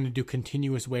to do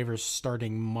continuous waivers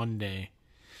starting Monday.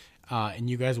 And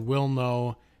you guys will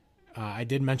know, I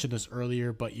did mention this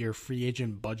earlier, but your free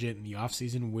agent budget in the off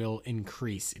season will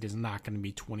increase. It is not going to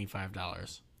be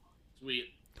 $25. Sweet.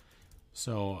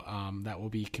 So that will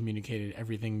be communicated.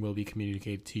 Everything will be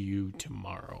communicated to you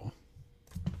tomorrow.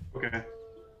 Okay.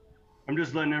 I'm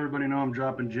just letting everybody know I'm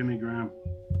dropping Jimmy Graham.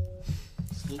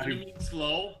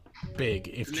 Slow? Big,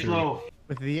 if true. Slow.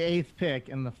 With the 8th pick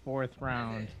in the 4th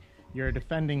round, your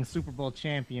defending Super Bowl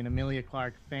champion Amelia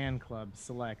Clark fan club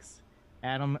selects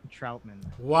Adam Troutman.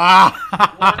 Wow!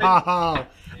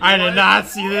 I did not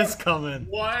see this coming.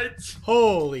 What?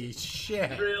 Holy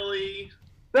shit. Really?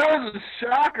 That was a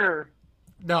shocker.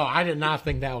 No, I did not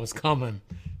think that was coming.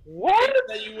 What?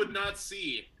 That you would not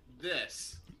see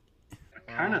this.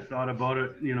 Kind of thought about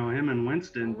it, him and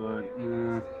Winston, but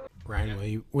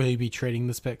Ryan, will you be trading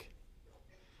this pick?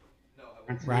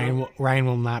 No. Ryan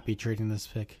will not be trading this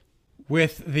pick.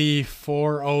 With the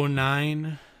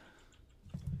 409,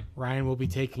 Ryan will be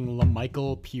taking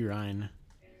LaMichael Pirine.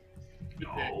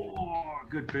 Oh,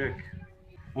 good pick.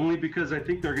 Only because I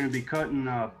think they're going to be cutting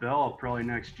Bell probably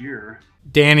next year.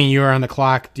 Danny, you are on the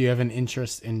clock. Do you have an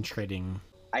interest in trading?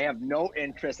 I have no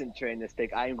interest in trading this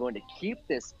pick. I am going to keep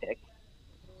this pick,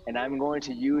 and I'm going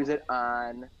to use it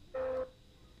on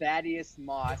Thaddeus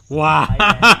Moss. Wow.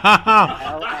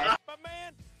 My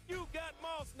man, you got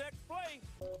Moss next play.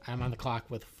 I'm on the clock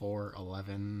with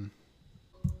 411.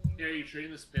 Yeah, are you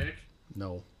trading this pick?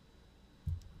 No.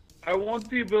 I want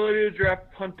the ability to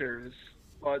draft punters,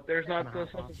 but there's not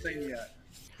such a thing yet.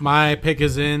 My pick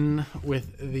is in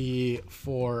with the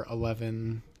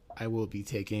 411. I will be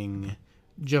taking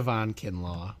Javon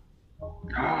Kinlaw.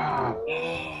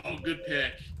 Oh, good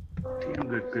pick. Damn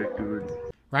good pick, dude.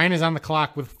 Ryan is on the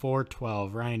clock with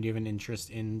 412. Ryan, do you have an interest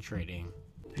in trading?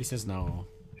 He says no.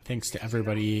 Thanks to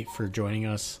everybody for joining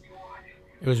us.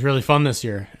 It was really fun this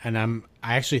year, and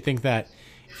I actually think that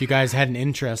if you guys had an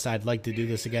interest, I'd like to do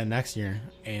this again next year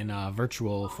in a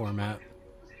virtual format.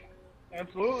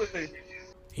 Absolutely.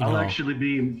 I'll actually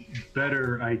be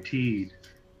better IT'd.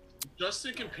 Just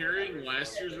in comparing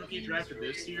last year's rookie draft to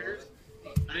this year's,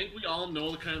 I think we all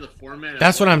know kind of the format.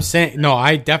 That's what I'm saying. No,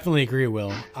 I definitely agree,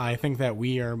 Will. I think that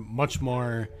we are much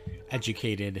more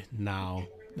educated now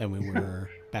than we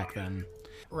were back then.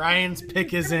 Ryan's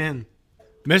pick is in.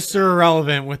 Mr.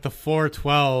 Irrelevant with the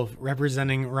 412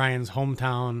 representing Ryan's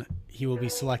hometown. He will be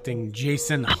selecting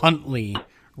Jason Huntley,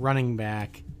 running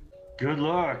back. Good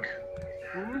luck.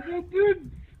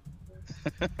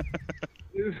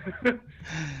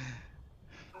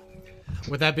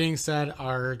 With that being said,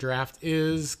 our draft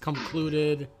is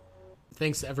concluded.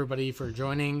 Thanks to everybody for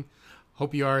joining.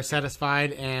 Hope you are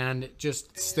satisfied, and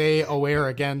just stay aware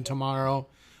again tomorrow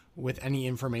with any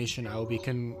information I will be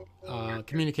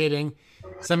communicating.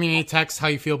 Send me a text how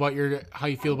you feel about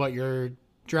your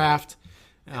draft.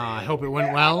 I hope it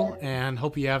went well, and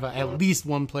hope you have at least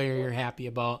one player you're happy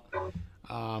about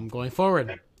going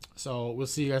forward. So we'll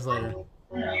see you guys later.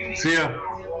 See ya.